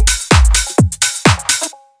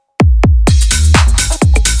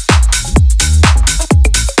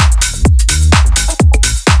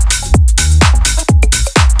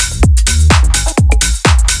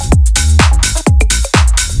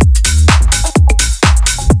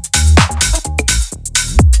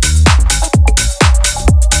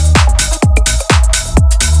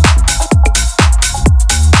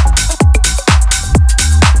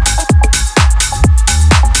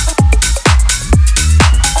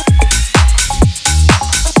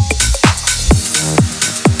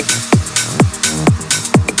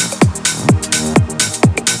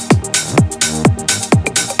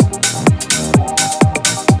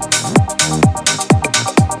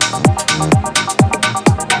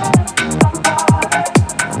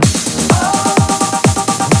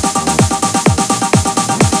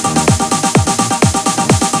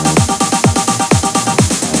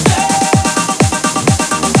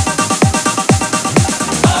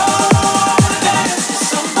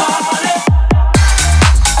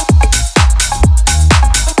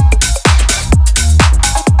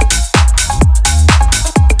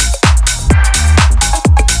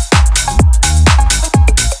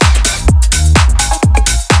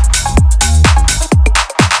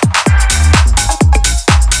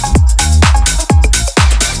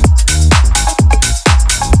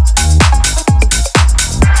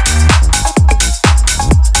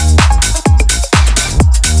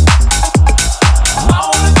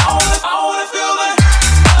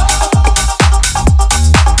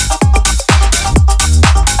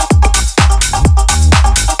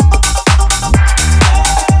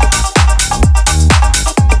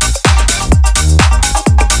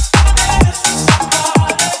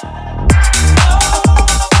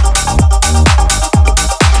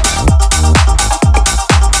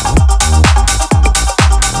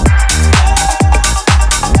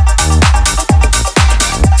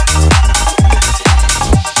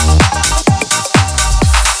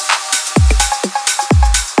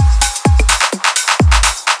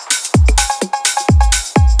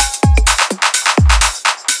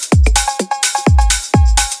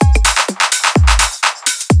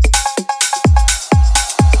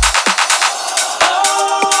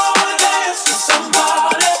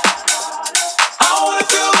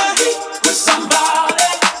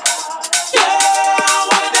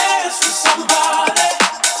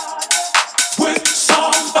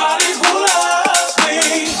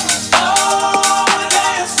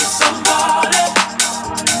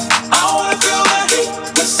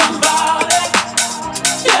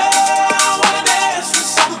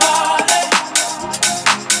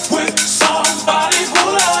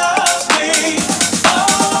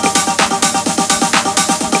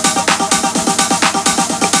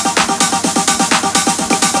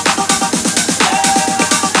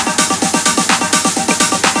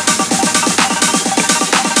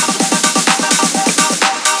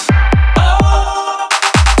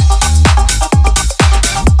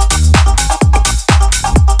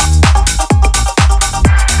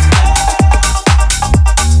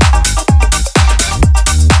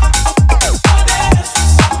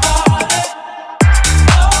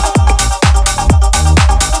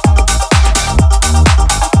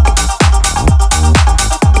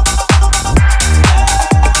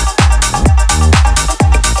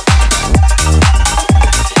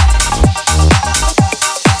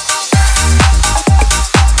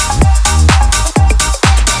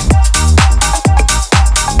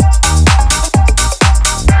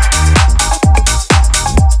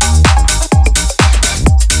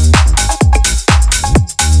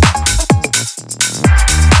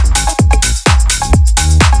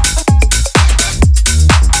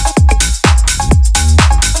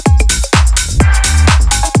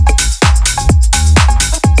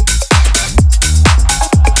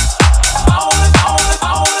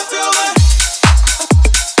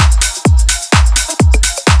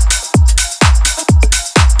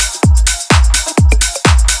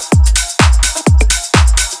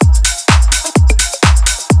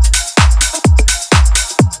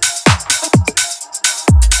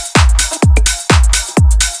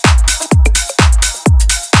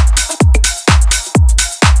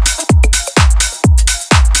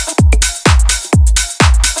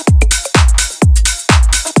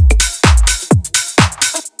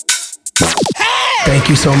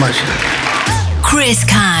 so much. Chris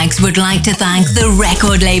Caggs would like to thank the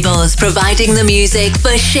record labels providing the music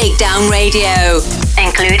for Shakedown Radio,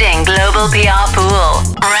 including Global PR Pool,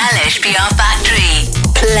 Relish PR Factory,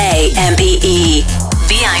 Play MPE,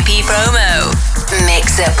 VIP Promo,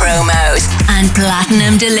 Mixer Promos, and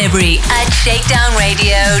Platinum Delivery at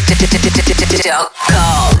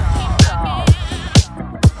shakedownradio.com.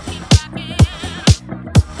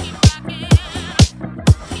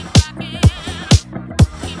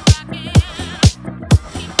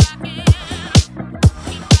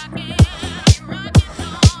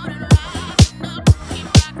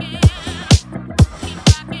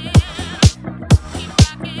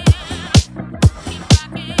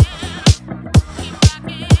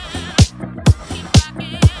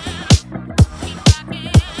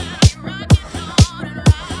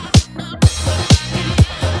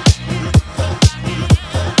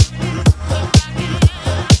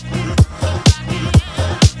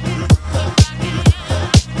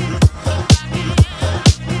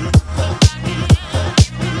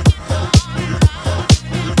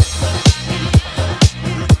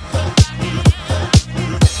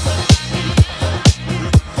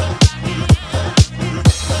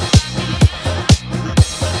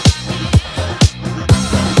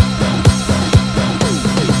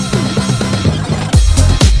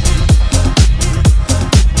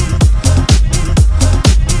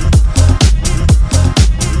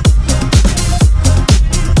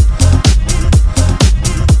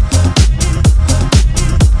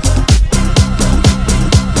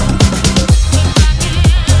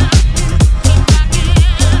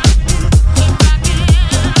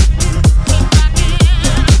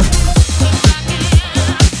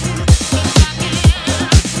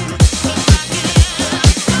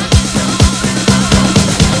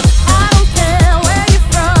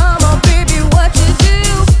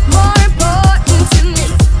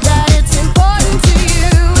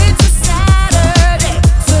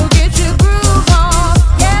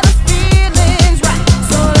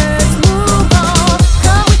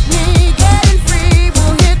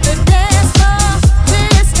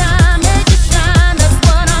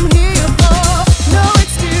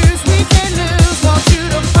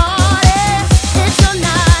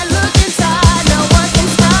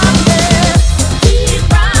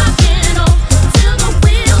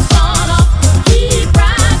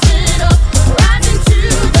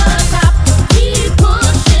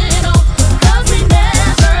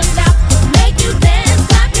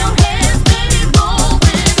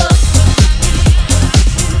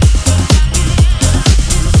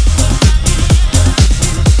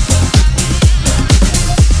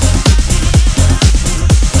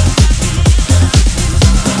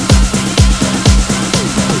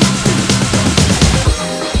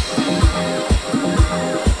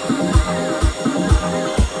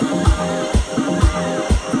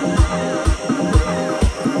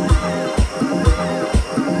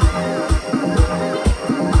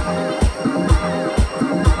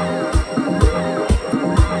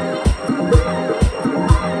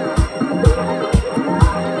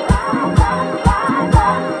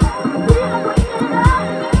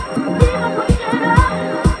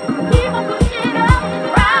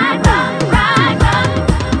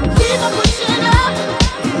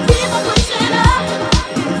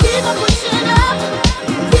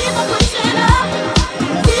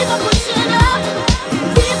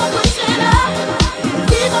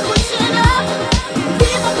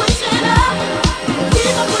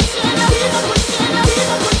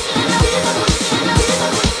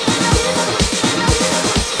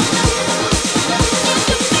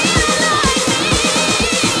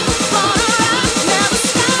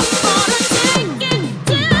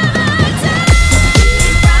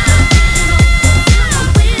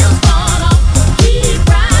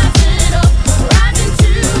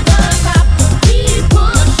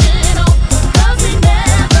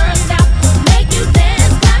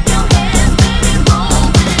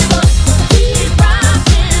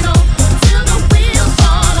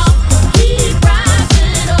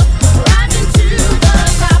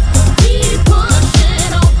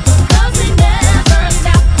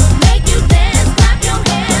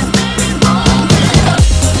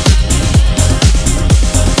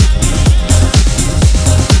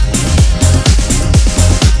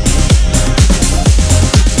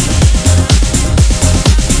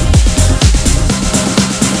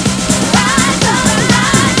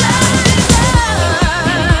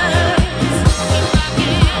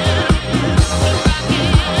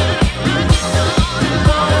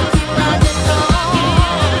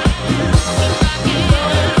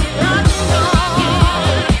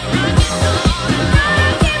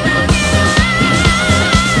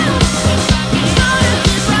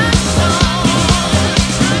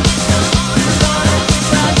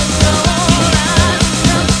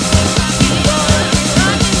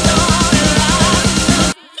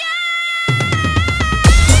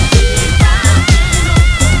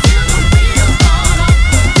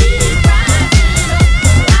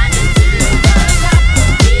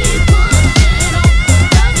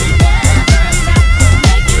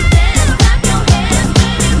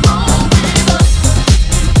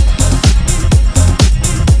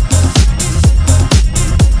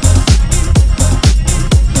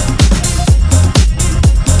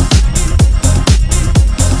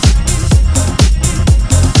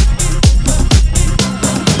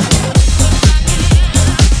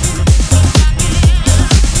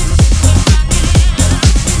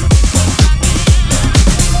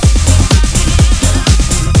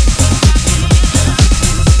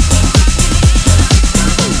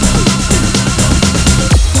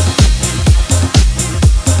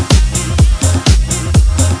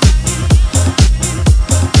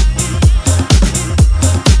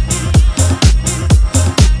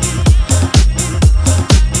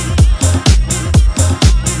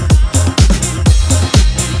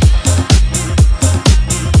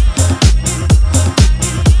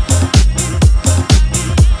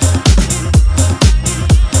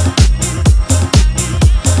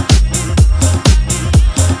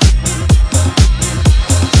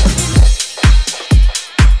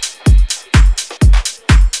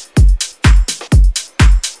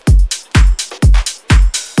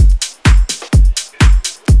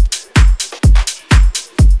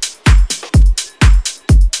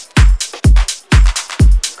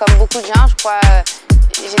 beaucoup de gens, je crois.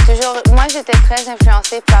 Moi, j'étais très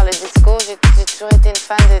influencée par le disco. J'ai toujours été une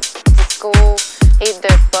fan de disco et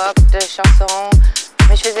de pop, de chansons.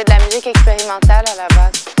 Mais je faisais de la musique expérimentale à la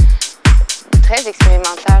base. Très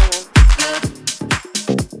expérimentale, même.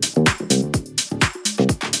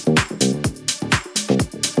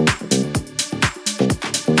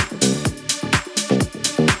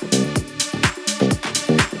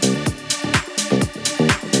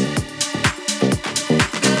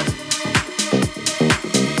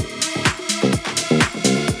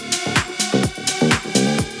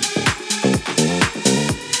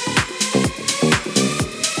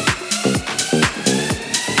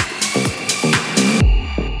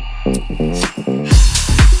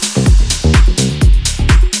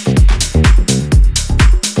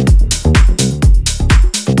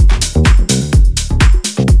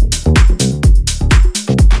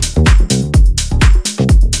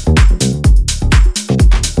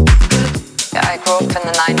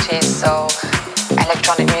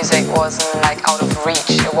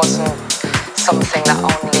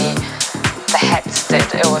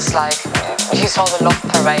 Like you saw the Love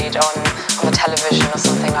Parade on the television or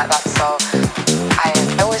something like that, so I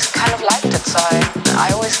always kind of liked it, so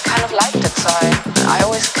I always kind of liked it, so I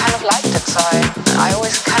always kind of liked it, so I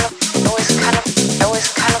always kind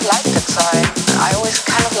of liked it, so I always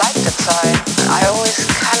kind of liked it, so I always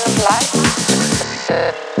kind of liked it.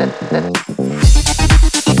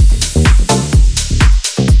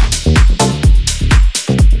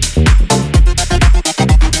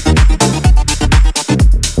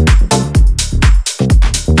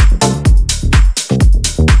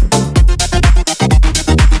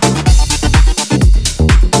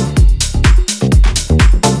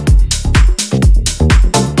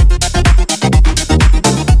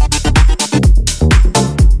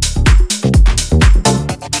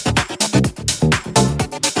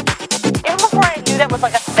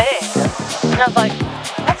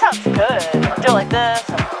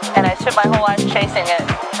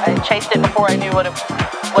 Before I knew what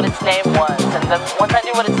its name was, and then once I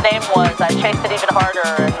knew what its name was, I chased it even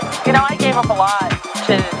harder. And I gave up a lot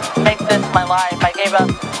to make this my life. I gave up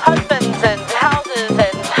husbands and houses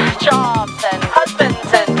and jobs, and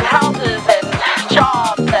husbands and houses and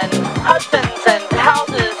jobs, and husbands and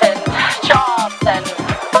houses and jobs, and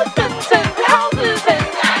husbands and houses and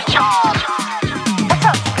jobs. That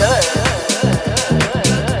sounds good.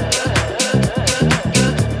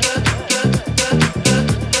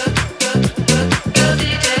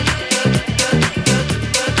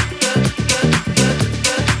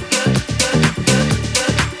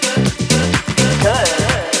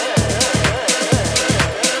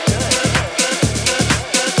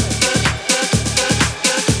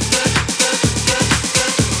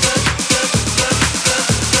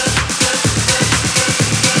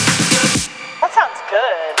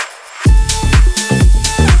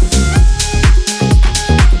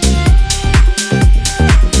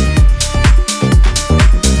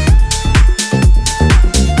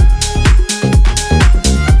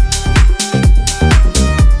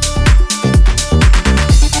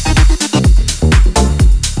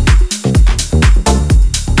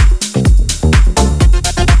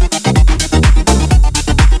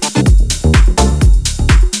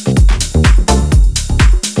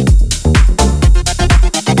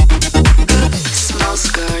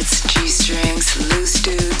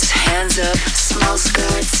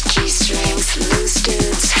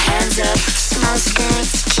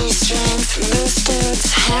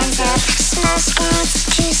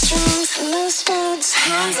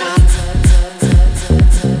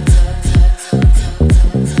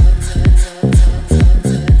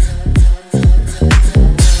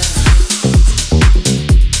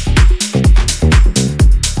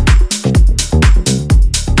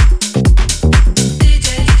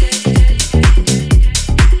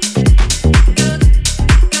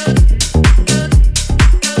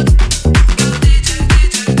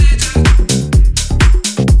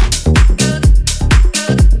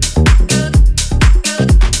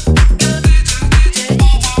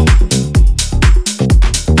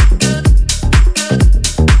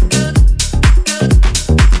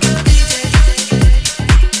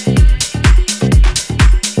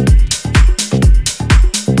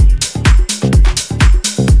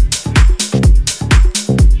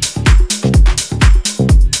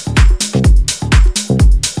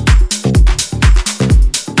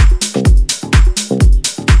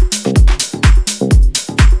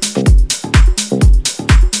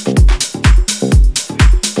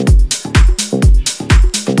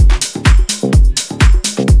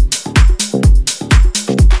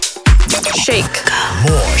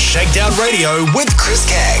 More Shakedown Radio with Chris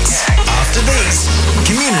Kaggs. After these,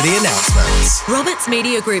 community announcements. Roberts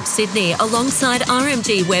Media Group Sydney, alongside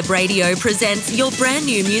RMG Web Radio, presents your brand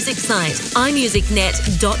new music site,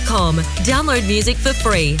 imusicnet.com. Download music for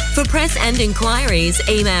free. For press and inquiries,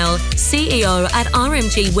 email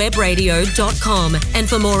ceo@rmgwebradio.com. And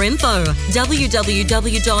for more info,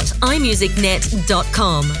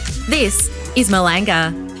 www.imusicnet.com. This is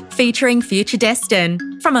Malanga, featuring Future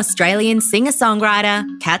Destin from Australian singer-songwriter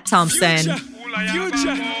Kat Thompson.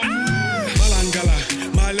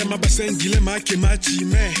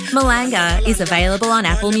 Malanga is available on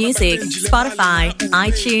Apple Music, Spotify,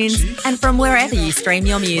 iTunes, and from wherever you stream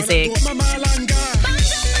your music.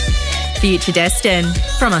 Future Destin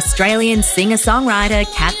from Australian singer-songwriter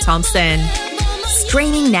Kat Thompson.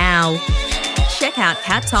 Streaming now. Check out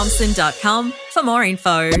catthompson.com for more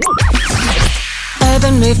info.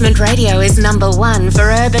 Urban Movement Radio is #1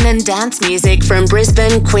 for urban and dance music from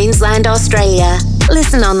Brisbane, Queensland, Australia.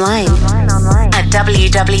 Listen online at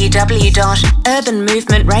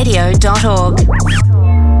www.urbanmovementradio.org.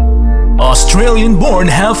 Australian-born,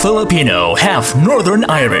 half Filipino, half Northern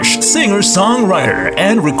Irish singer-songwriter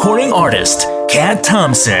and recording artist Kat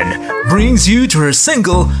Thompson brings you to her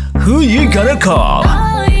single, Who You Gonna Call?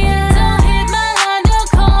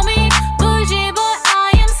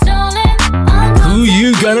 Who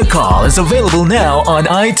You Gonna Call is available now on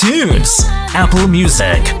iTunes, Apple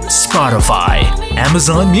Music, Spotify,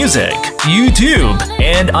 Amazon Music, YouTube,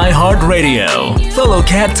 and iHeartRadio. Follow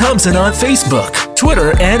Kat Thompson on Facebook,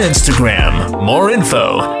 Twitter, and Instagram. More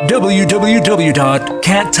info,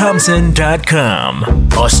 www.catthompson.com.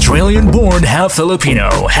 Australian-born, half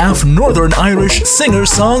Filipino, half Northern Irish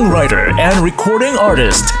singer-songwriter and recording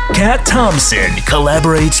artist Kat Thompson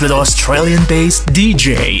collaborates with Australian-based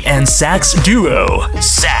DJ and sax duo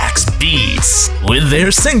Sax Beats with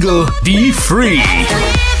their single Be Free.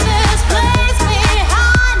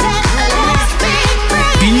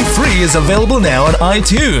 Be Free is available now on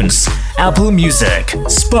iTunes, Apple Music,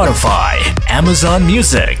 Spotify, Amazon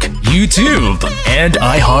Music, YouTube, and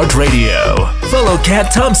iHeartRadio. Follow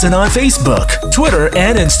Kat Thompson on Facebook, Twitter,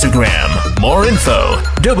 and Instagram. More info,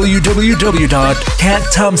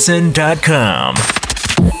 www.catthompson.com.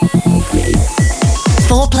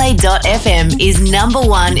 4Play.fm is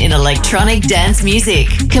 #1 in electronic dance music.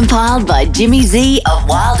 Compiled by Jimmy Z of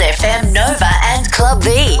Wild FM, Nova, and Club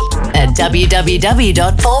V at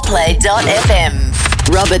www.4play.fm.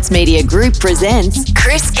 Roberts Media Group presents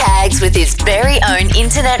Chris Caggs with his very own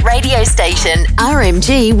internet radio station,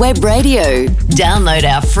 RMG Web Radio. Download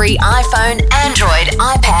our free iPhone, Android,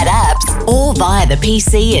 iPad apps, or via the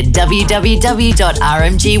PC at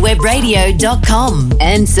www.rmgwebradio.com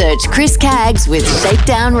and search Chris Caggs with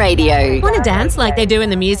Shakedown Radio. Want to dance like they do in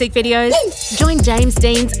the music videos? Join James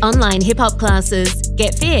Dean's online hip-hop classes.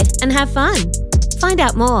 Get fit and have fun. Find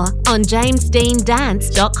out more on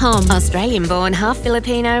jamesdeandance.com. Australian-born, half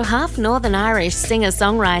Filipino, half Northern Irish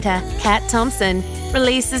singer-songwriter Kat Thompson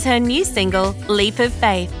releases her new single, Leap of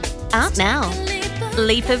Faith, out now.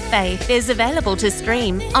 Leap of Faith is available to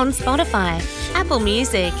stream on Spotify, Apple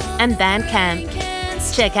Music, and Bandcamp.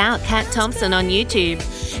 Check out Kat Thompson on YouTube.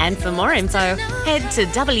 And for more info, head to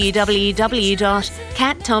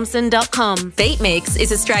www.catthompson.com. Beatmix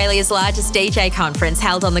is Australia's largest DJ conference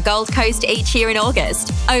held on the Gold Coast each year in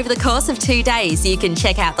August. Over the course of 2 days, you can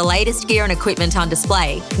check out the latest gear and equipment on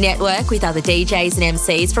display, network with other DJs and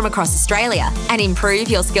MCs from across Australia, and improve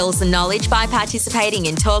your skills and knowledge by participating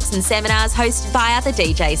in talks and seminars hosted by other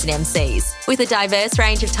DJs and MCs. With a diverse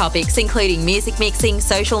range of topics including music mixing,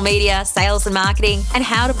 social media, sales and marketing, and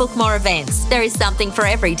how to book more events, there is something for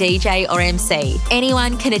every DJ or MC.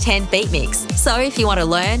 Anyone can attend Beatmix. So if you want to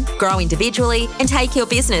learn, grow individually, and take your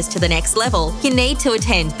business to the next level, you need to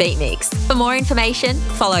attend Beatmix. For more information,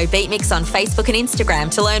 follow Beatmix on Facebook and Instagram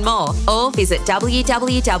to learn more, or visit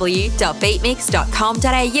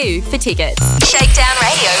www.beatmix.com.au for tickets. Shakedown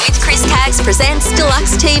Radio with Chris Caggs presents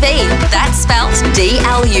Deluxe TV. That's spelt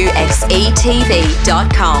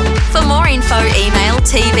DLUXETV.com. For more info, email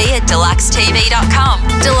tv@deluxetv.com.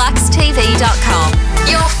 Deluxetv.com.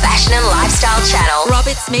 Your fashion and lifestyle channel.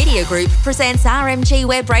 Roberts Media Group presents RMG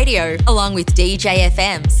Web Radio, along with DJ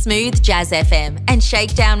FM, Smooth Jazz FM, and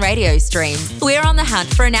Shakedown radio streams. We're on the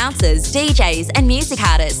hunt for announcers, DJs, and music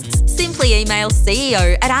artists. Simply email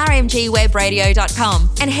ceo@rmgwebradio.com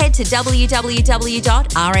and head to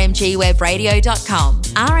www.rmgwebradio.com.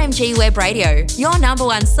 RMG Web Radio, your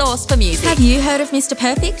 #1 source for music. Have you heard of Mr.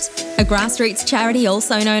 Perfect, a grassroots charity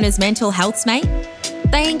also known as Mental Health's Mate?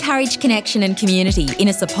 They encourage connection and community in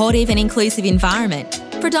a supportive and inclusive environment,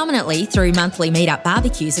 predominantly through monthly meet-up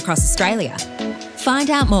barbecues across Australia. Find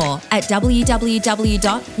out more at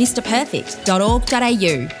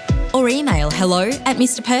www.mrperfect.org.au. or email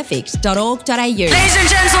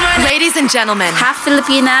hello@mrperfect.org.au. Ladies and gentlemen, half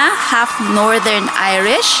Filipina, half Northern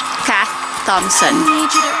Irish, Kath Thompson.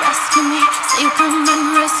 Need you to rescue me, so you come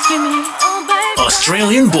and rescue me. Oh, baby.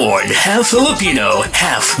 Australian-born, half Filipino,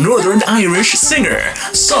 half Northern Irish singer,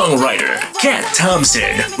 songwriter Kat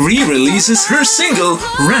Thompson re-releases her single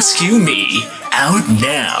 "Rescue Me," out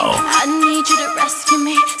now. I need you to rescue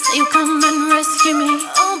me, so you come and rescue me.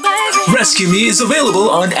 Oh, baby. Rescue Me is available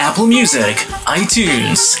on Apple Music,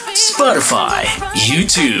 iTunes, Spotify,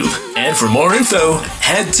 YouTube, and for more info,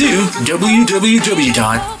 head to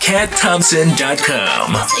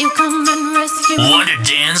www.catthompson.com. So you come and rescue me. Want to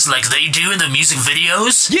dance like they do in the music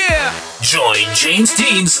videos? Yeah! Join James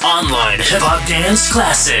Dean's online hip-hop dance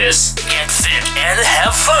classes. Get fit and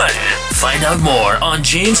have fun. Find out more on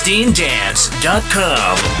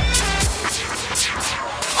jamesdeandance.com.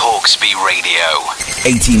 Hawkesby Radio,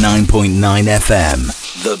 89.9 FM,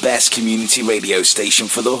 the best community radio station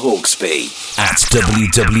for the Hawkesby, at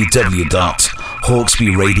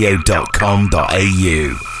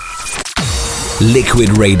www.hawkesbyradio.com.au.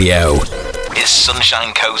 Liquid Radio is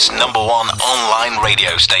Sunshine Coast's #1 online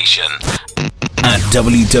radio station at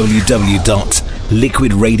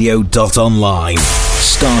www.liquidradio.online.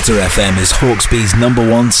 Starter FM is Hawkesby's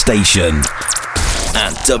 #1 station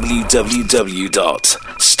at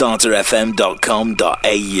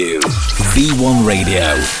www.starterfm.com.au. V1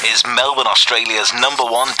 Radio is Melbourne, Australia's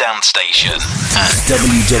 #1 dance station at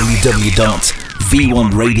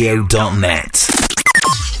www.v1radio.net.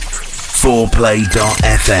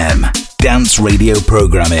 4play.fm, dance radio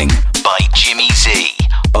programming by Jimmy Z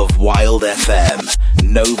of Wild FM,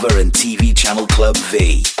 Nova and TV channel Club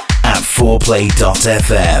V at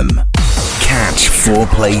 4play.fm. Catch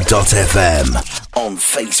 4play.fm on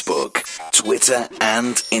Facebook, Twitter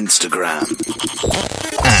and Instagram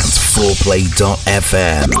at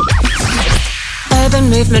 4play.fm. Urban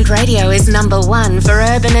Movement Radio is #1 for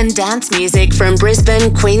urban and dance music from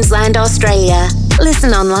Brisbane, Queensland, Australia.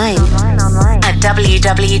 Listen online at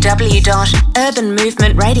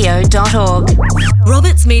www.urbanmovementradio.org.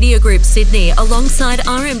 Roberts Media Group Sydney alongside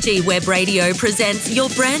RMG Web Radio presents your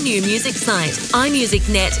brand new music site,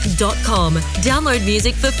 imusicnet.com. Download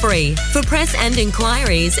music for free. For press and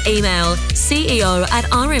inquiries, email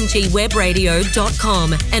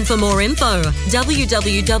ceo@rmgwebradio.com. And for more info,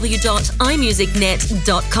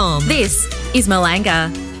 www.imusicnet.com. This is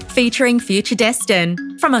Malanga, featuring Future Destin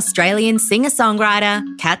from Australian singer-songwriter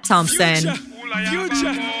Kat Thompson.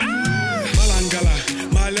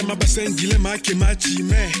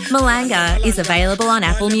 Malanga is available on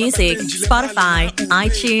Apple Music, Spotify,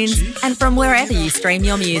 iTunes, and from wherever you stream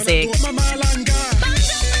your music.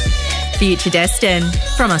 Future Destin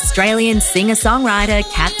from Australian singer-songwriter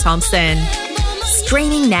Kat Thompson.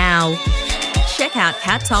 Streaming now. Check out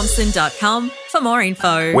catthompson.com for more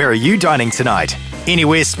info. Where are you dining tonight?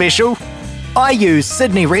 Anywhere special? I use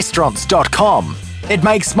sydneyrestaurants.com. It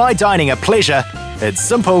makes my dining a pleasure. It's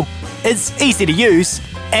simple, it's easy to use,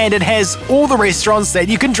 and it has all the restaurants that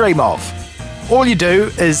you can dream of. All you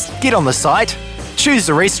do is get on the site, choose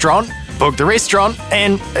the restaurant, book the restaurant,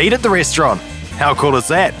 and eat at the restaurant. How cool is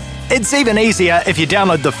that? It's even easier if you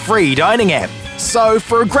download the free dining app. So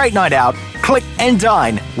for a great night out, click and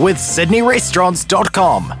dine with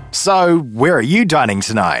sydneyrestaurants.com. So where are you dining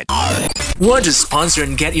tonight? Want to sponsor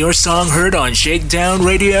and get your song heard on Shakedown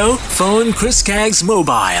Radio? Phone Chris Caggs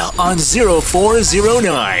Mobile on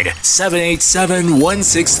 0409 787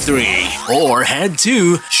 163 or head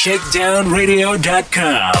to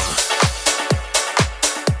shakedownradio.com.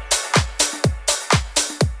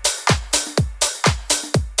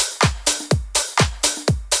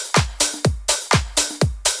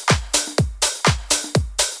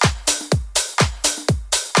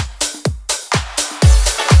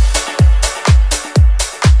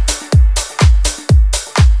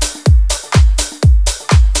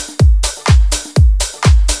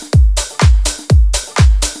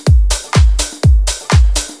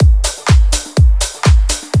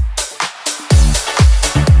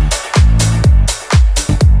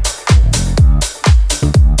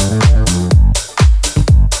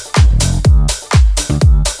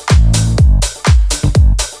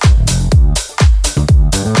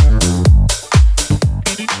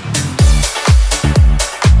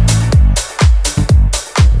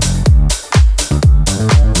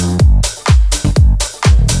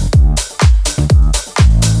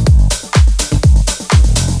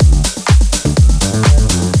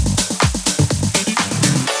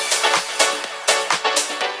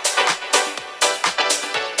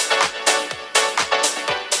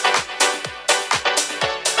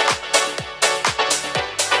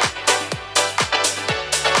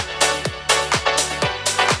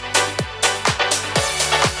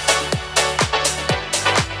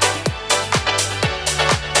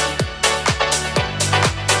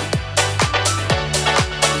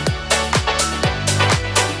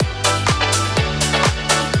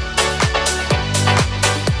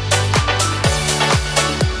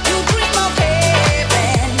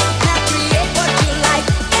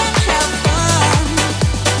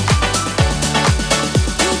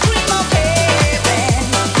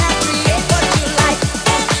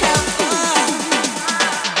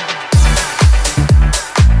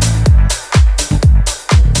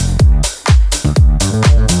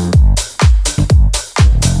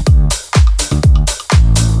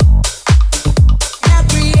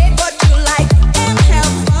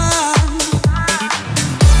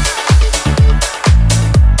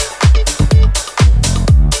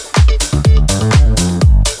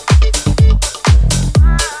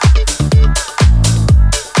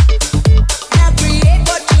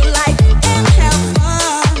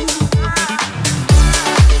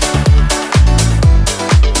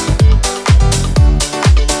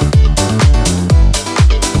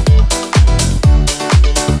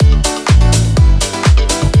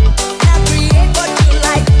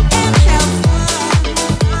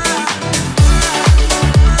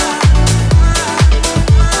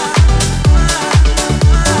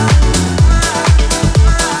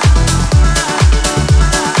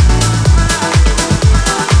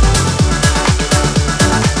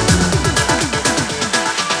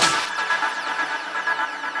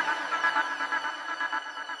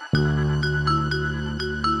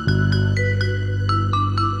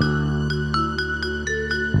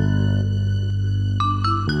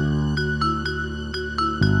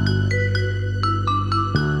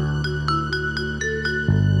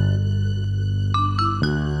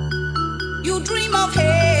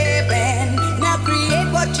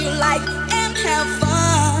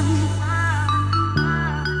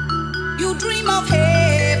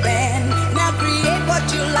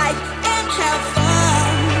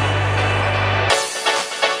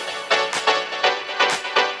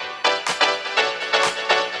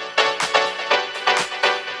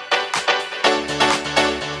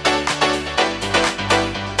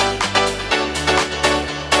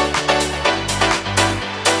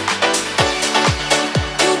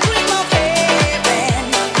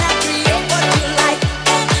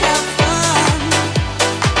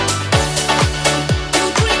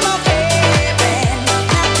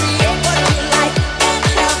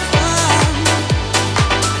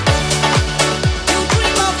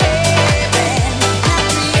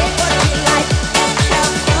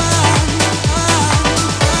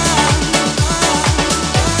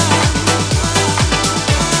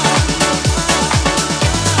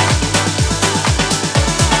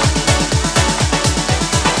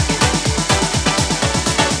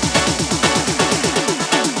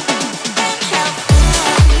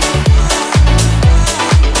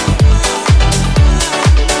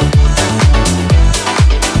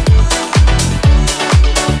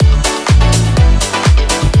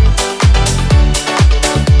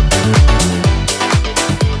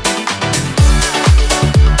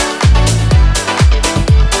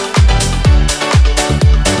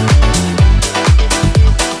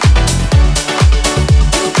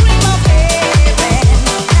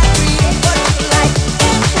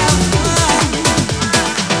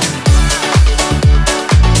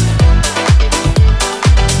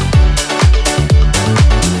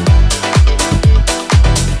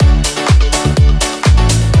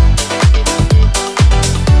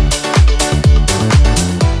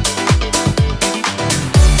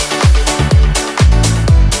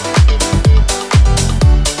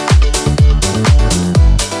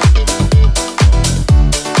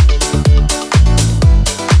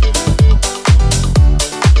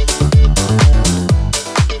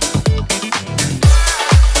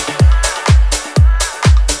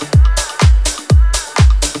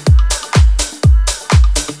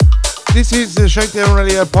 Shakedown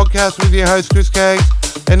Radio podcast with your host, Chris Kaggs.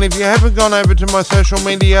 And if you haven't gone over to my social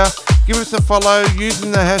media, give us a follow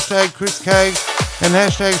using the hashtag Chris Kaggs and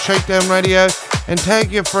hashtag Shakedown Radio, and tag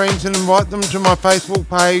your friends and invite them to my Facebook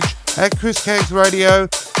page at Chris Kaggs Radio.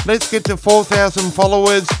 Let's get to 4,000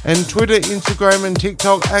 followers, and Twitter, Instagram and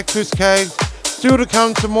TikTok at Chris Kaggs. Still to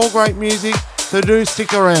come some more great music, so do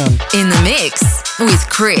stick around. In the mix with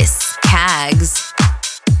Chris Kaggs.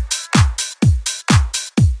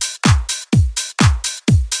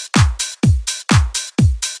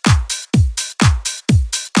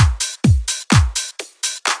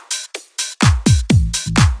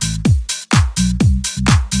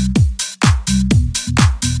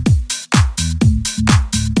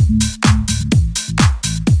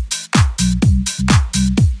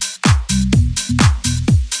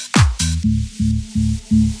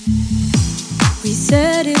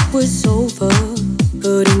 Said it was over,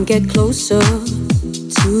 couldn't get closer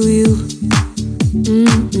to you.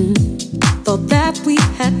 Thought that we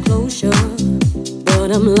had closure,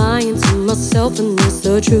 but I'm lying to myself and it's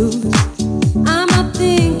the truth. I'm not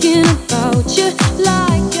thinking about you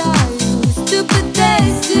like I used to, but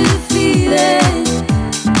there's still a feeling.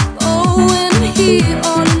 Oh, when I'm here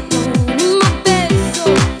all alone in my bed so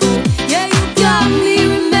cold. Yeah, you got me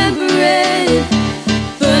remembering,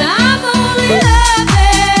 but I'm only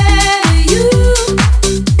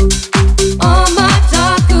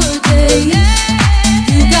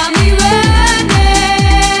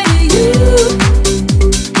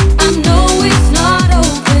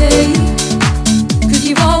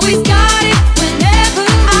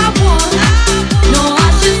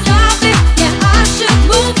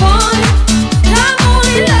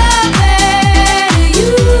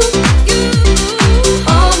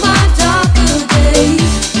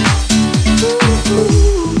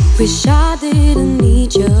wish I didn't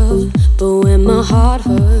need you, but when my heart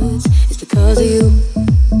hurts, it's because of you.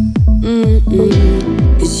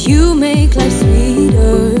 'Cause you make life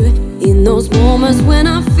sweeter in those moments when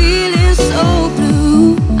I'm feeling so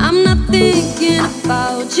blue. I'm not thinking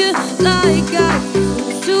about you like I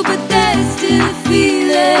used to, but there's still a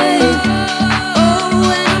feeling. Oh,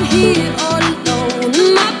 when I'm here all alone in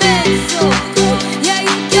my bed so cold. Yeah,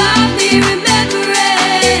 you got me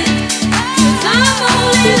remembering, 'cause I'm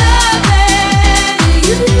only loving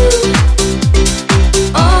you.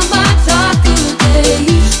 On my darker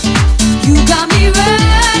days, you got me running.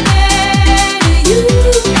 You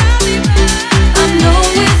got me running. I know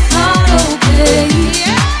it's not okay.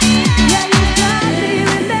 Yeah, you got me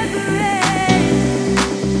remembering.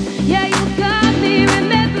 Yeah, you got me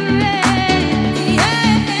remembering.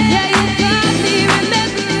 Yeah, you got me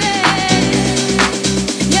remembering.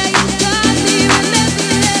 Yeah, you got me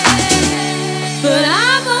remembering. But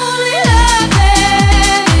I'm only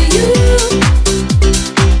loving you.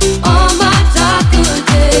 On my darker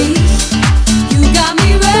days, you got me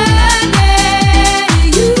running.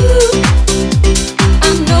 You,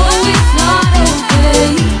 I know it's not okay,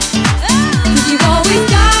 'cause you've always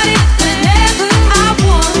got it whenever I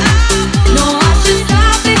want. No, I should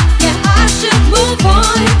stop it, yeah, I should move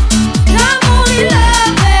on. I'm only loving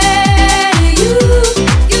you.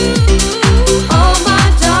 On my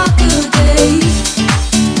darker days.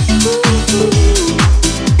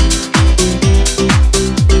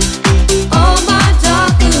 On my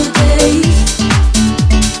darker days.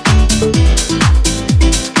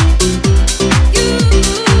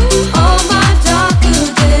 On my darker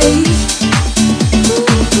days.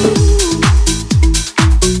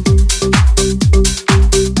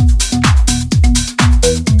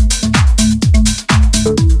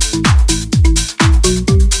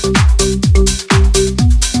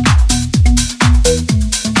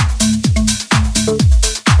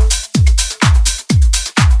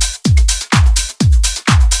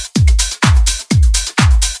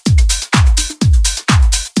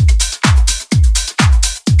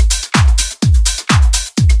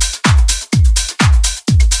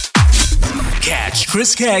 Catch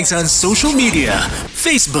Chris Kaggs on social media.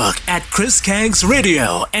 Facebook at Chris Kaggs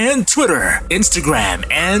Radio and Twitter, Instagram,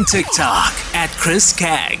 and TikTok at Chris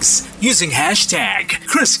Kaggs using hashtag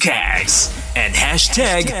Chris Kaggs and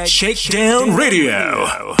hashtag Shakedown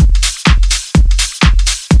Radio.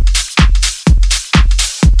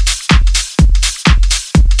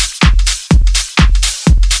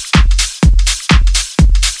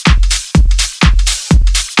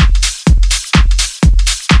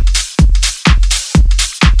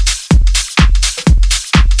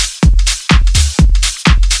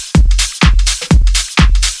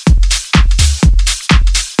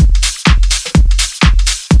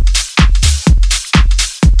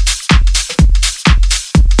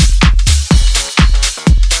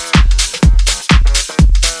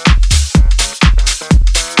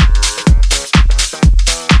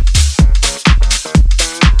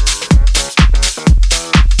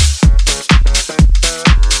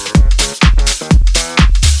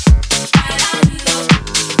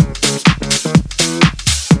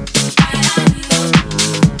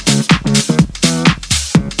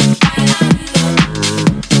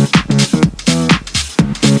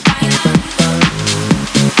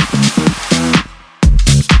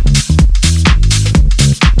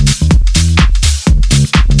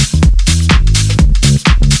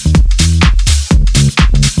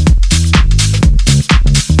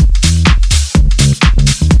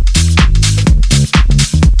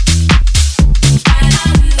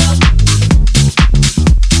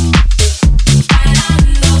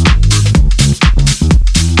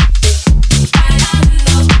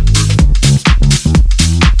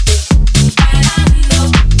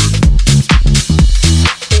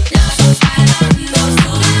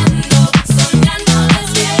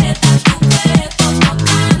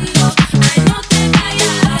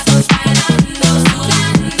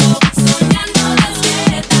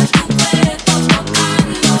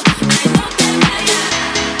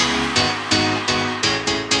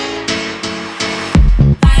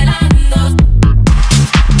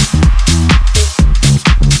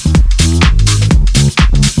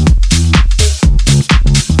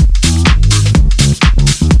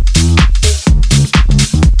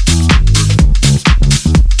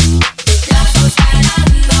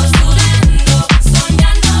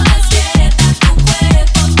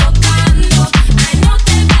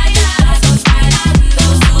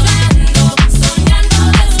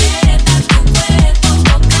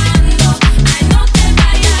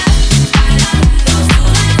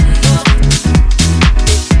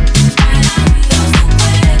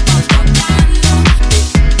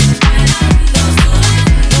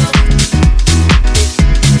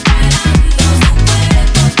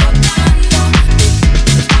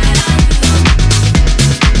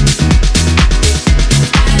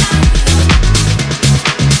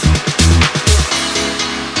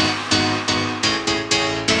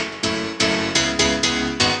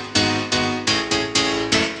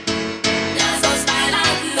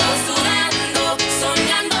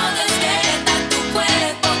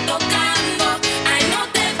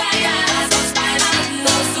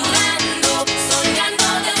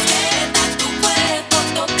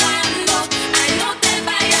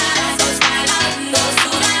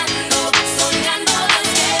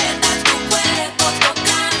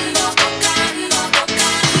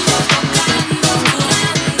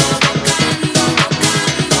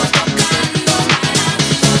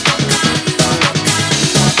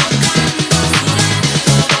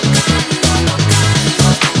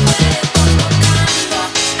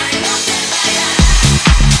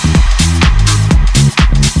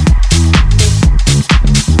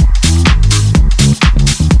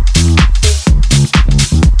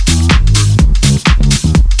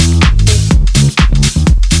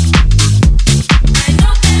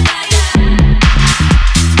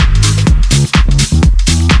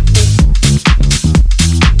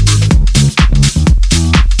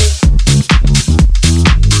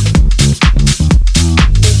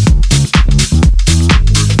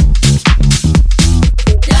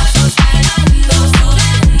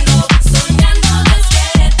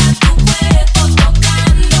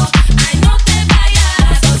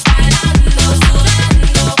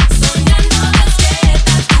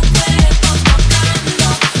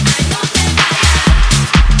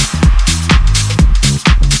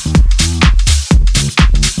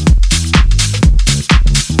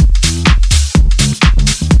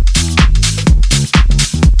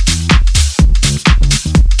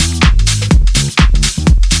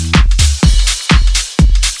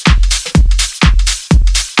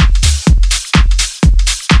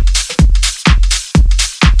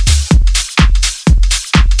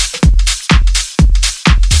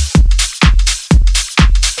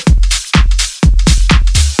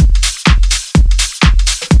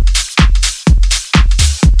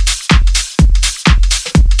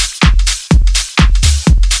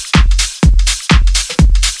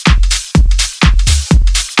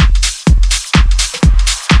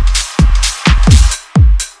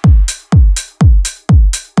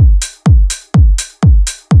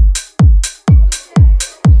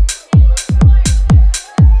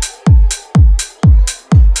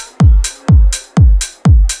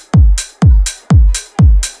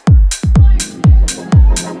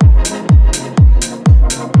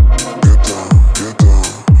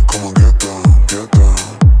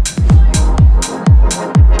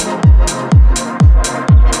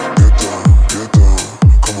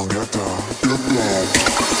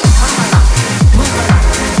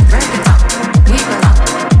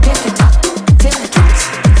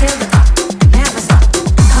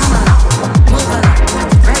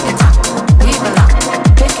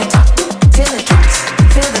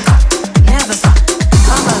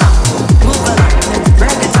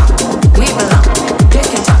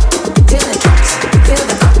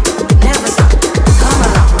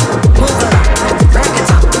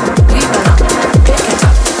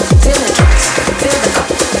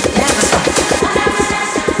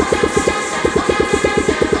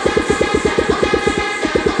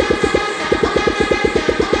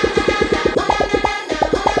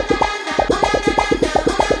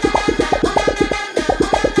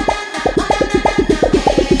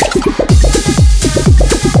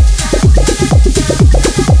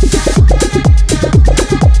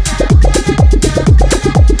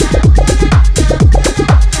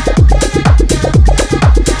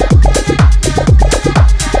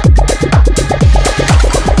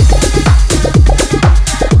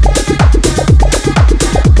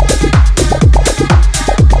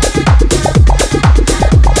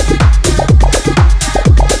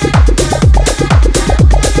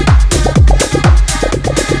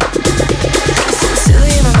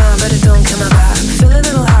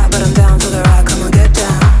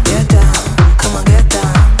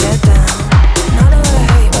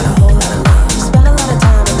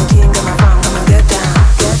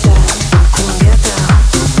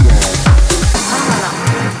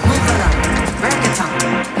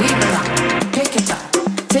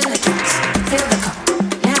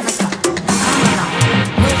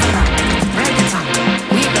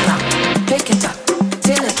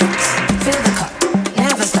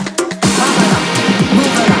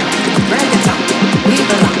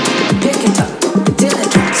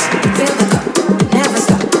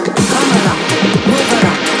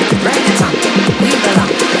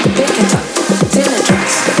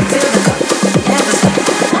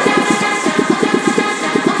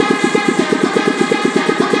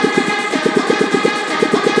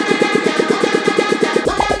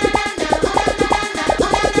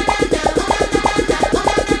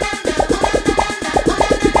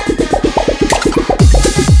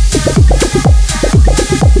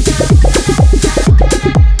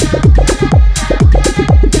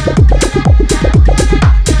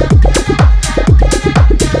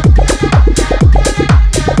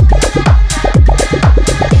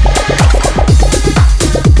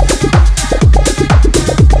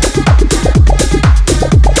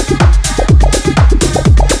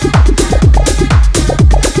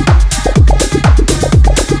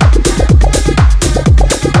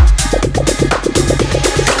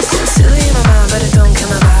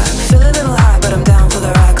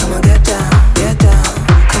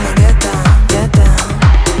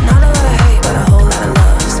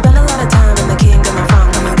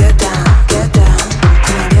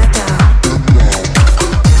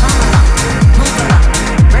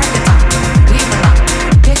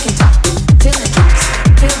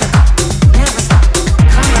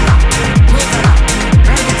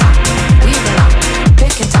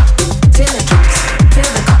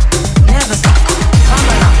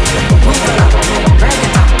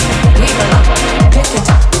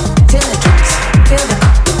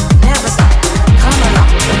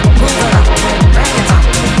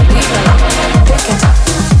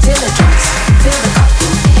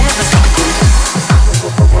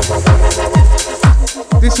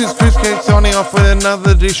 off with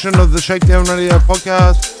another edition of the Shakedown Radio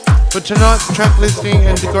podcast. For tonight's track listing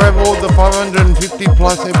and to grab all the 550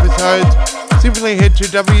 plus episodes, simply head to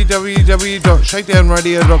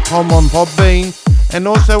www.shakedownradio.com on Podbean, and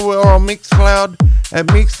also we're on Mixcloud at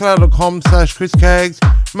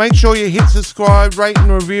mixcloud.com/ChrisCags. Make sure you hit subscribe, rate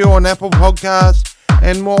and review on Apple Podcasts,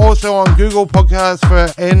 and we're also on Google Podcasts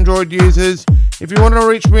for Android users. If you want to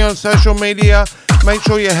reach me on social media, make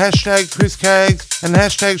sure you hashtag ChrisCags and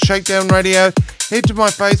hashtag Shakedown Radio. Head to my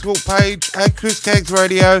Facebook page at ChrisCags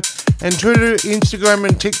Radio and Twitter, Instagram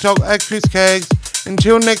and TikTok at ChrisCags.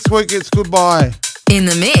 Until next week, it's goodbye. In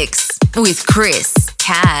the mix with Chris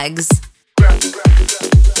Cags.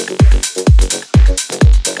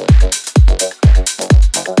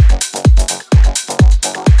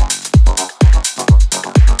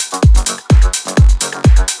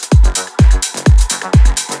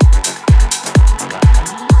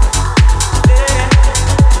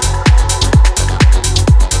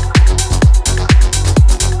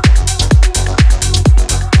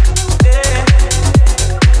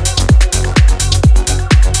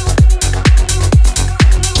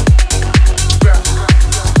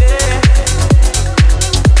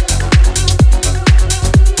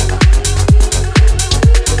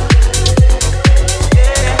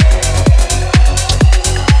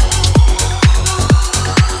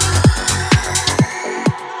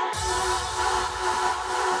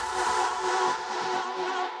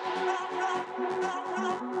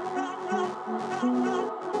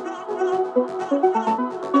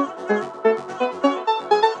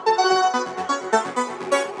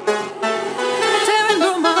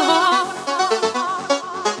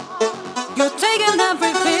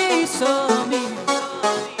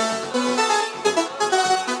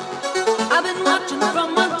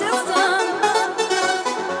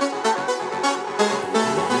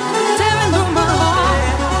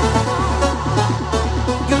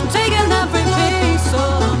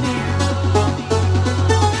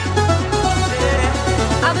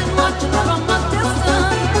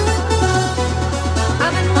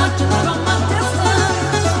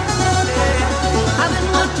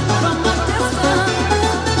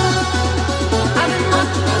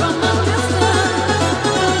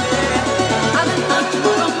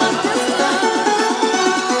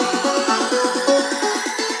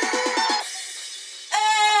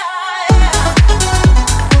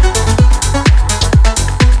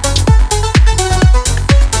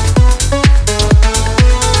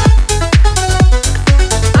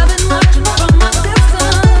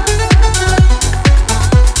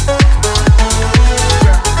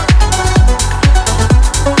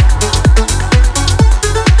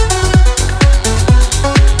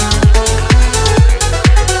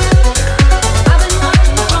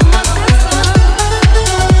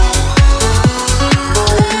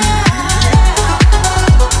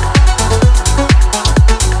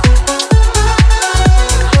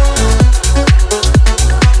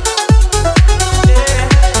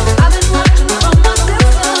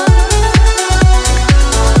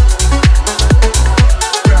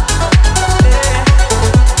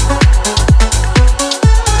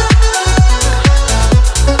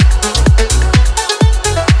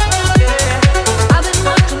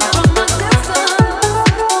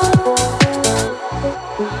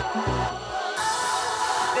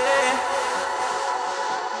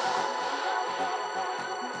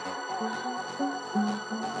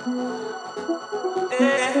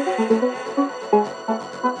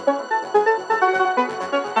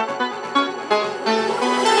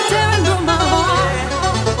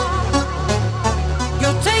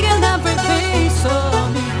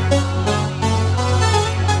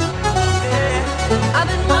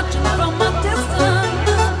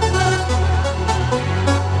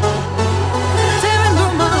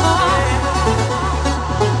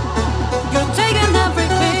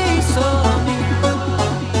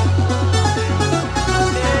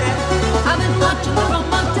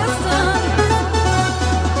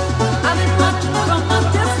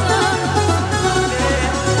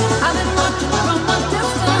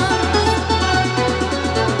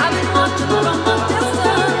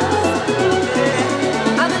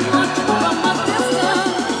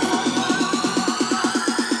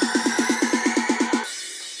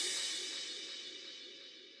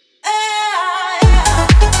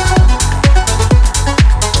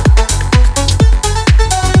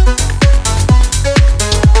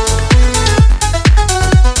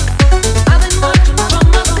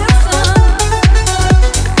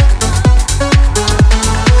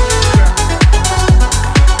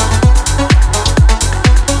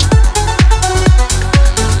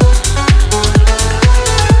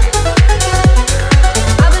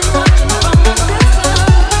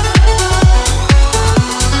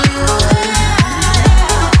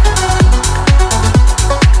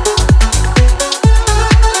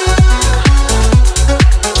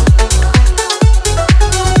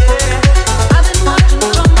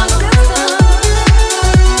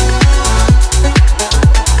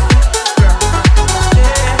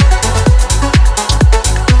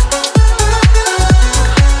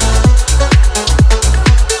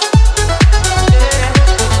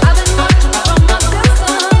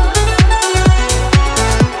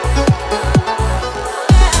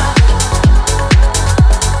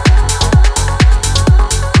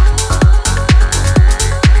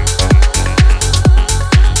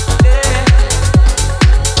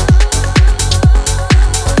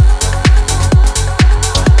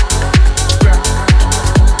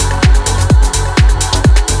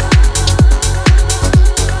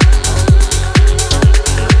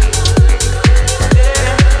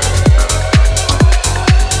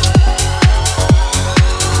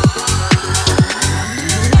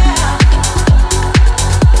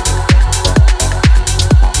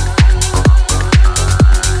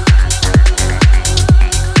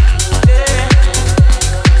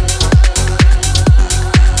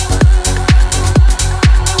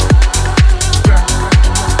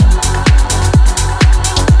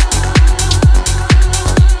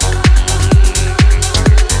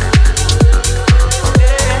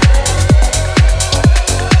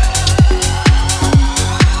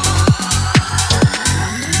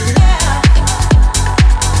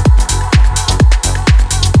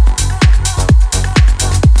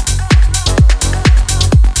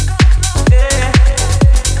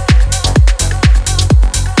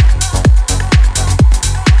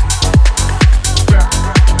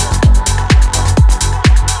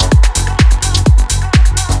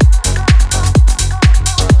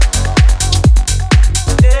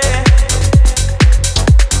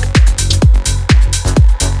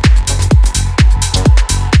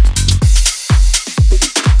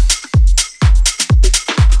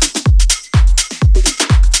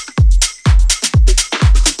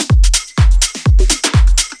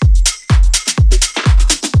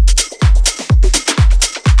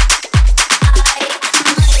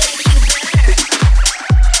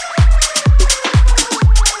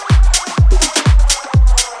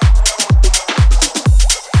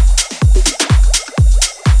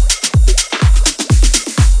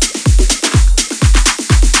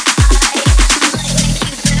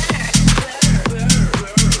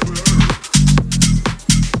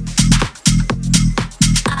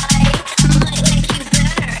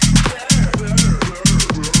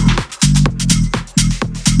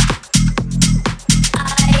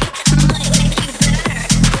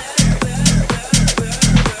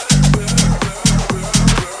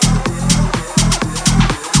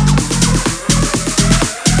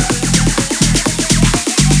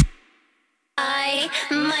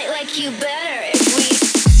 I might like you better if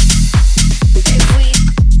we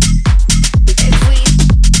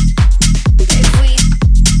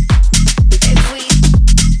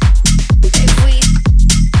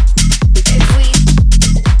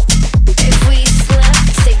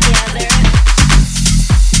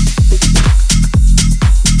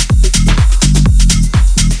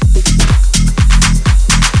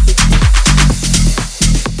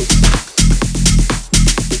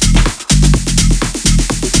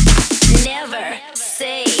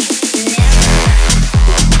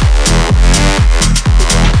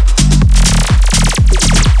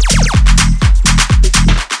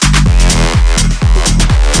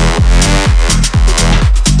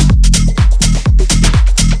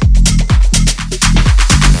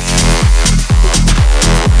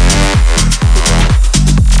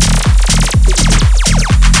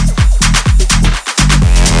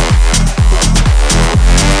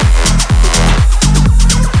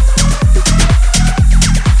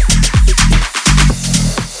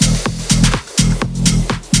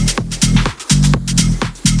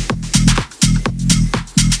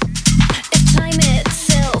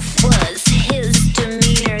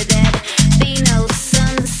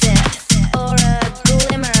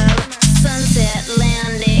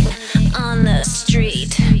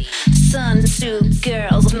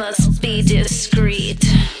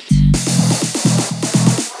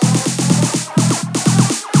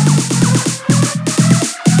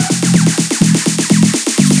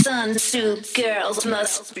girls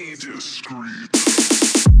must be discreet.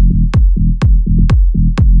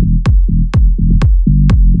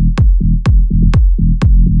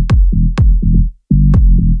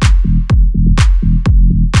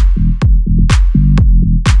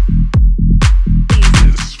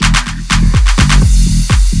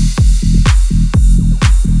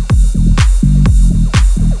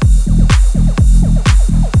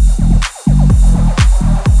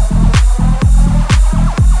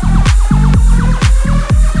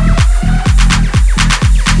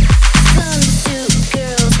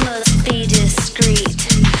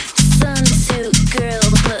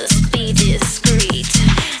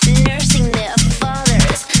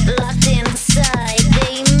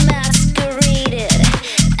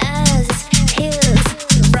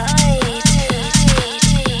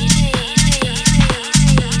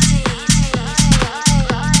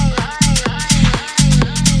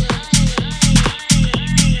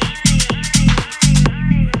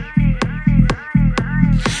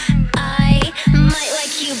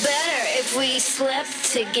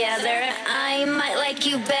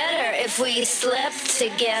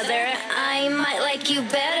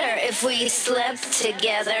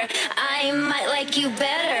 Together, I might like you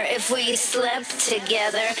better if we slept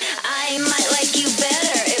together. I might like you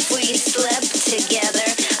better if we slept together.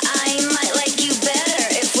 I might like you better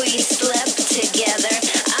if we slept together.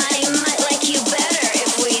 I might like you better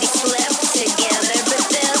if we slept together. But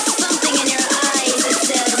there's something in your eyes that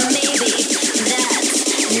says maybe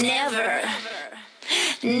that's never.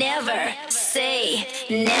 Never say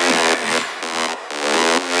never.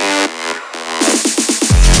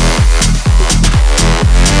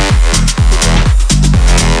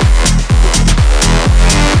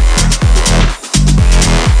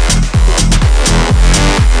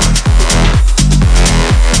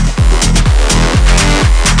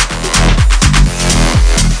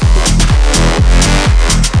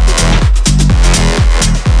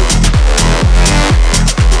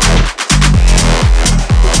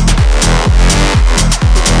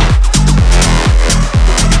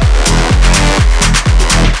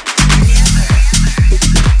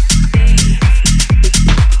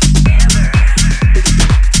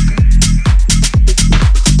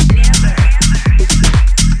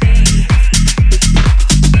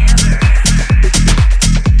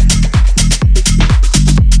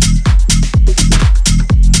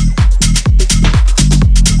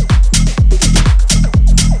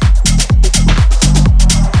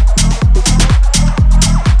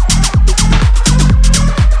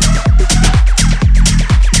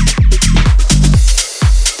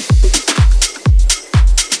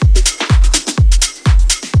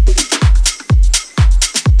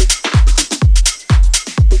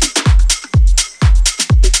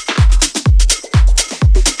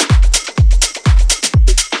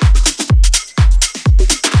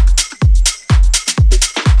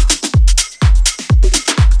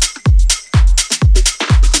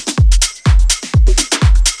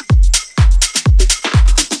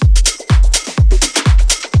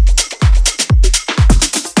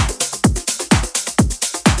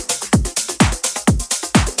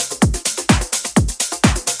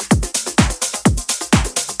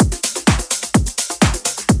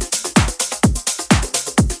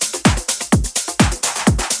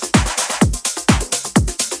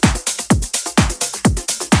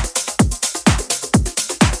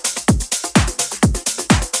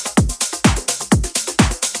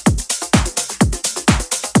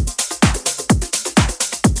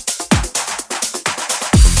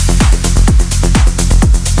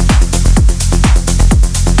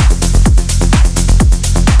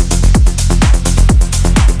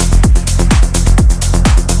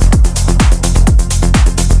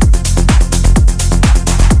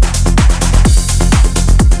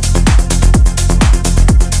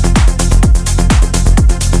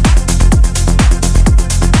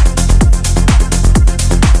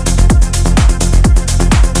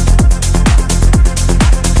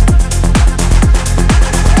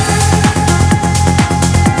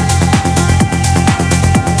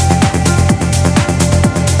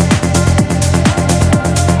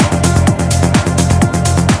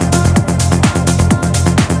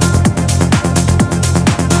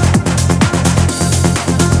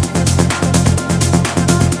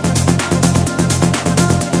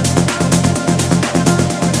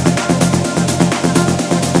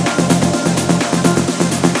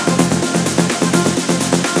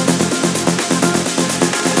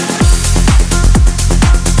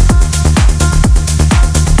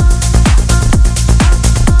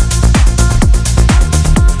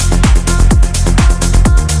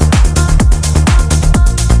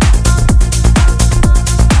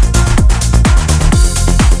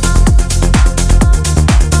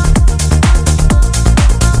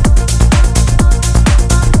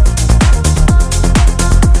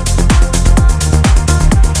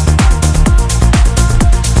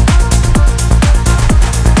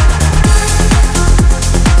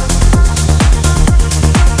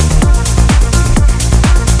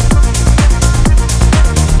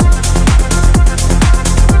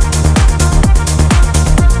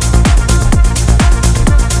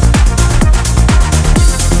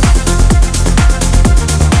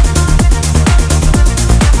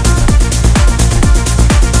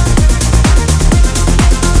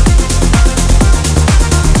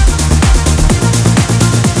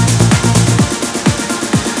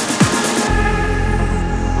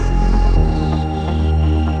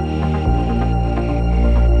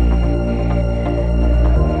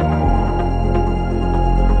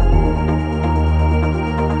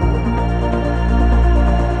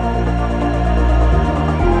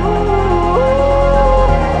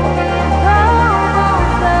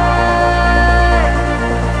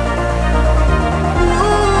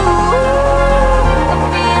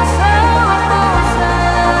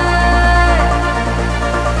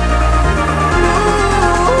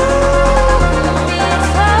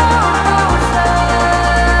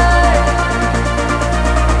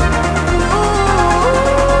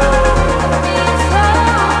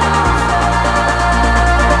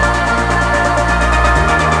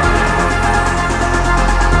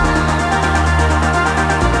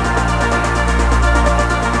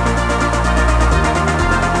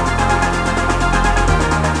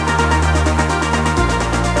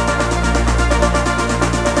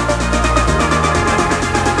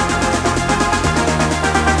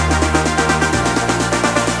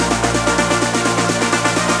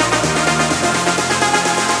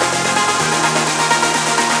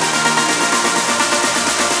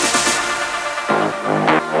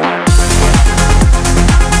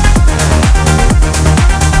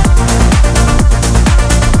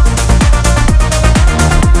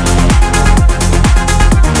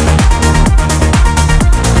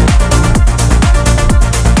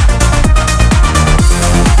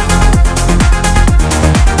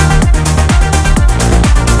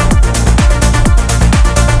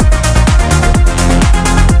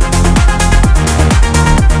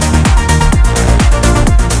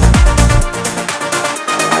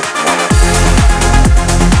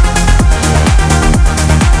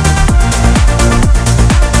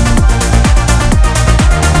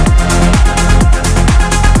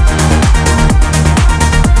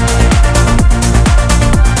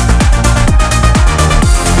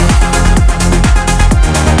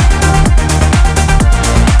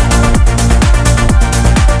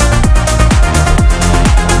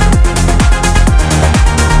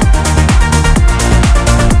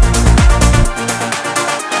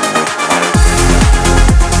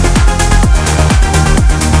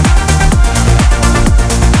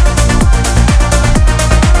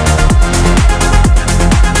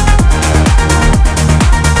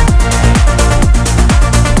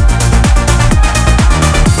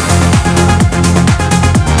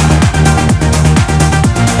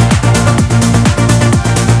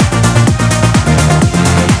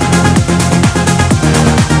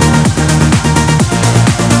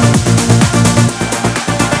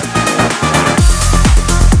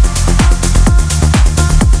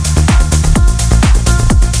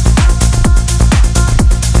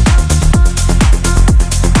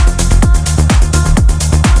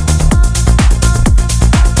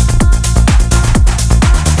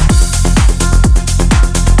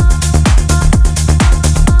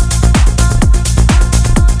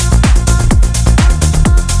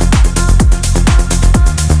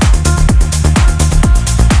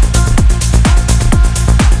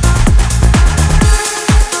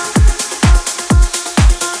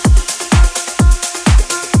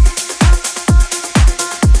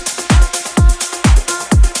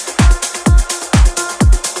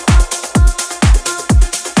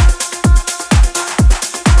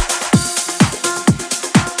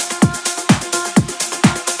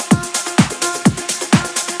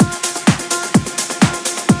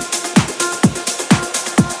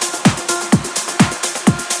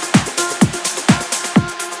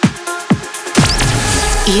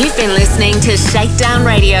 listening to Shakedown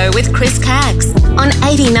Radio with Chris Caggs on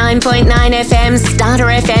 89.9 FM Starter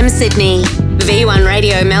FM Sydney, V1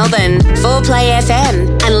 Radio Melbourne, 4Play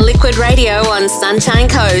FM and Liquid Radio on Sunshine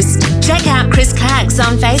Coast. Check out Chris Caggs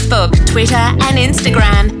on Facebook, Twitter and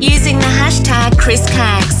Instagram using the hashtag Chris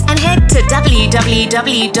Caggs, and head to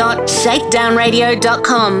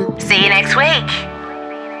www.shakedownradio.com. See you next week.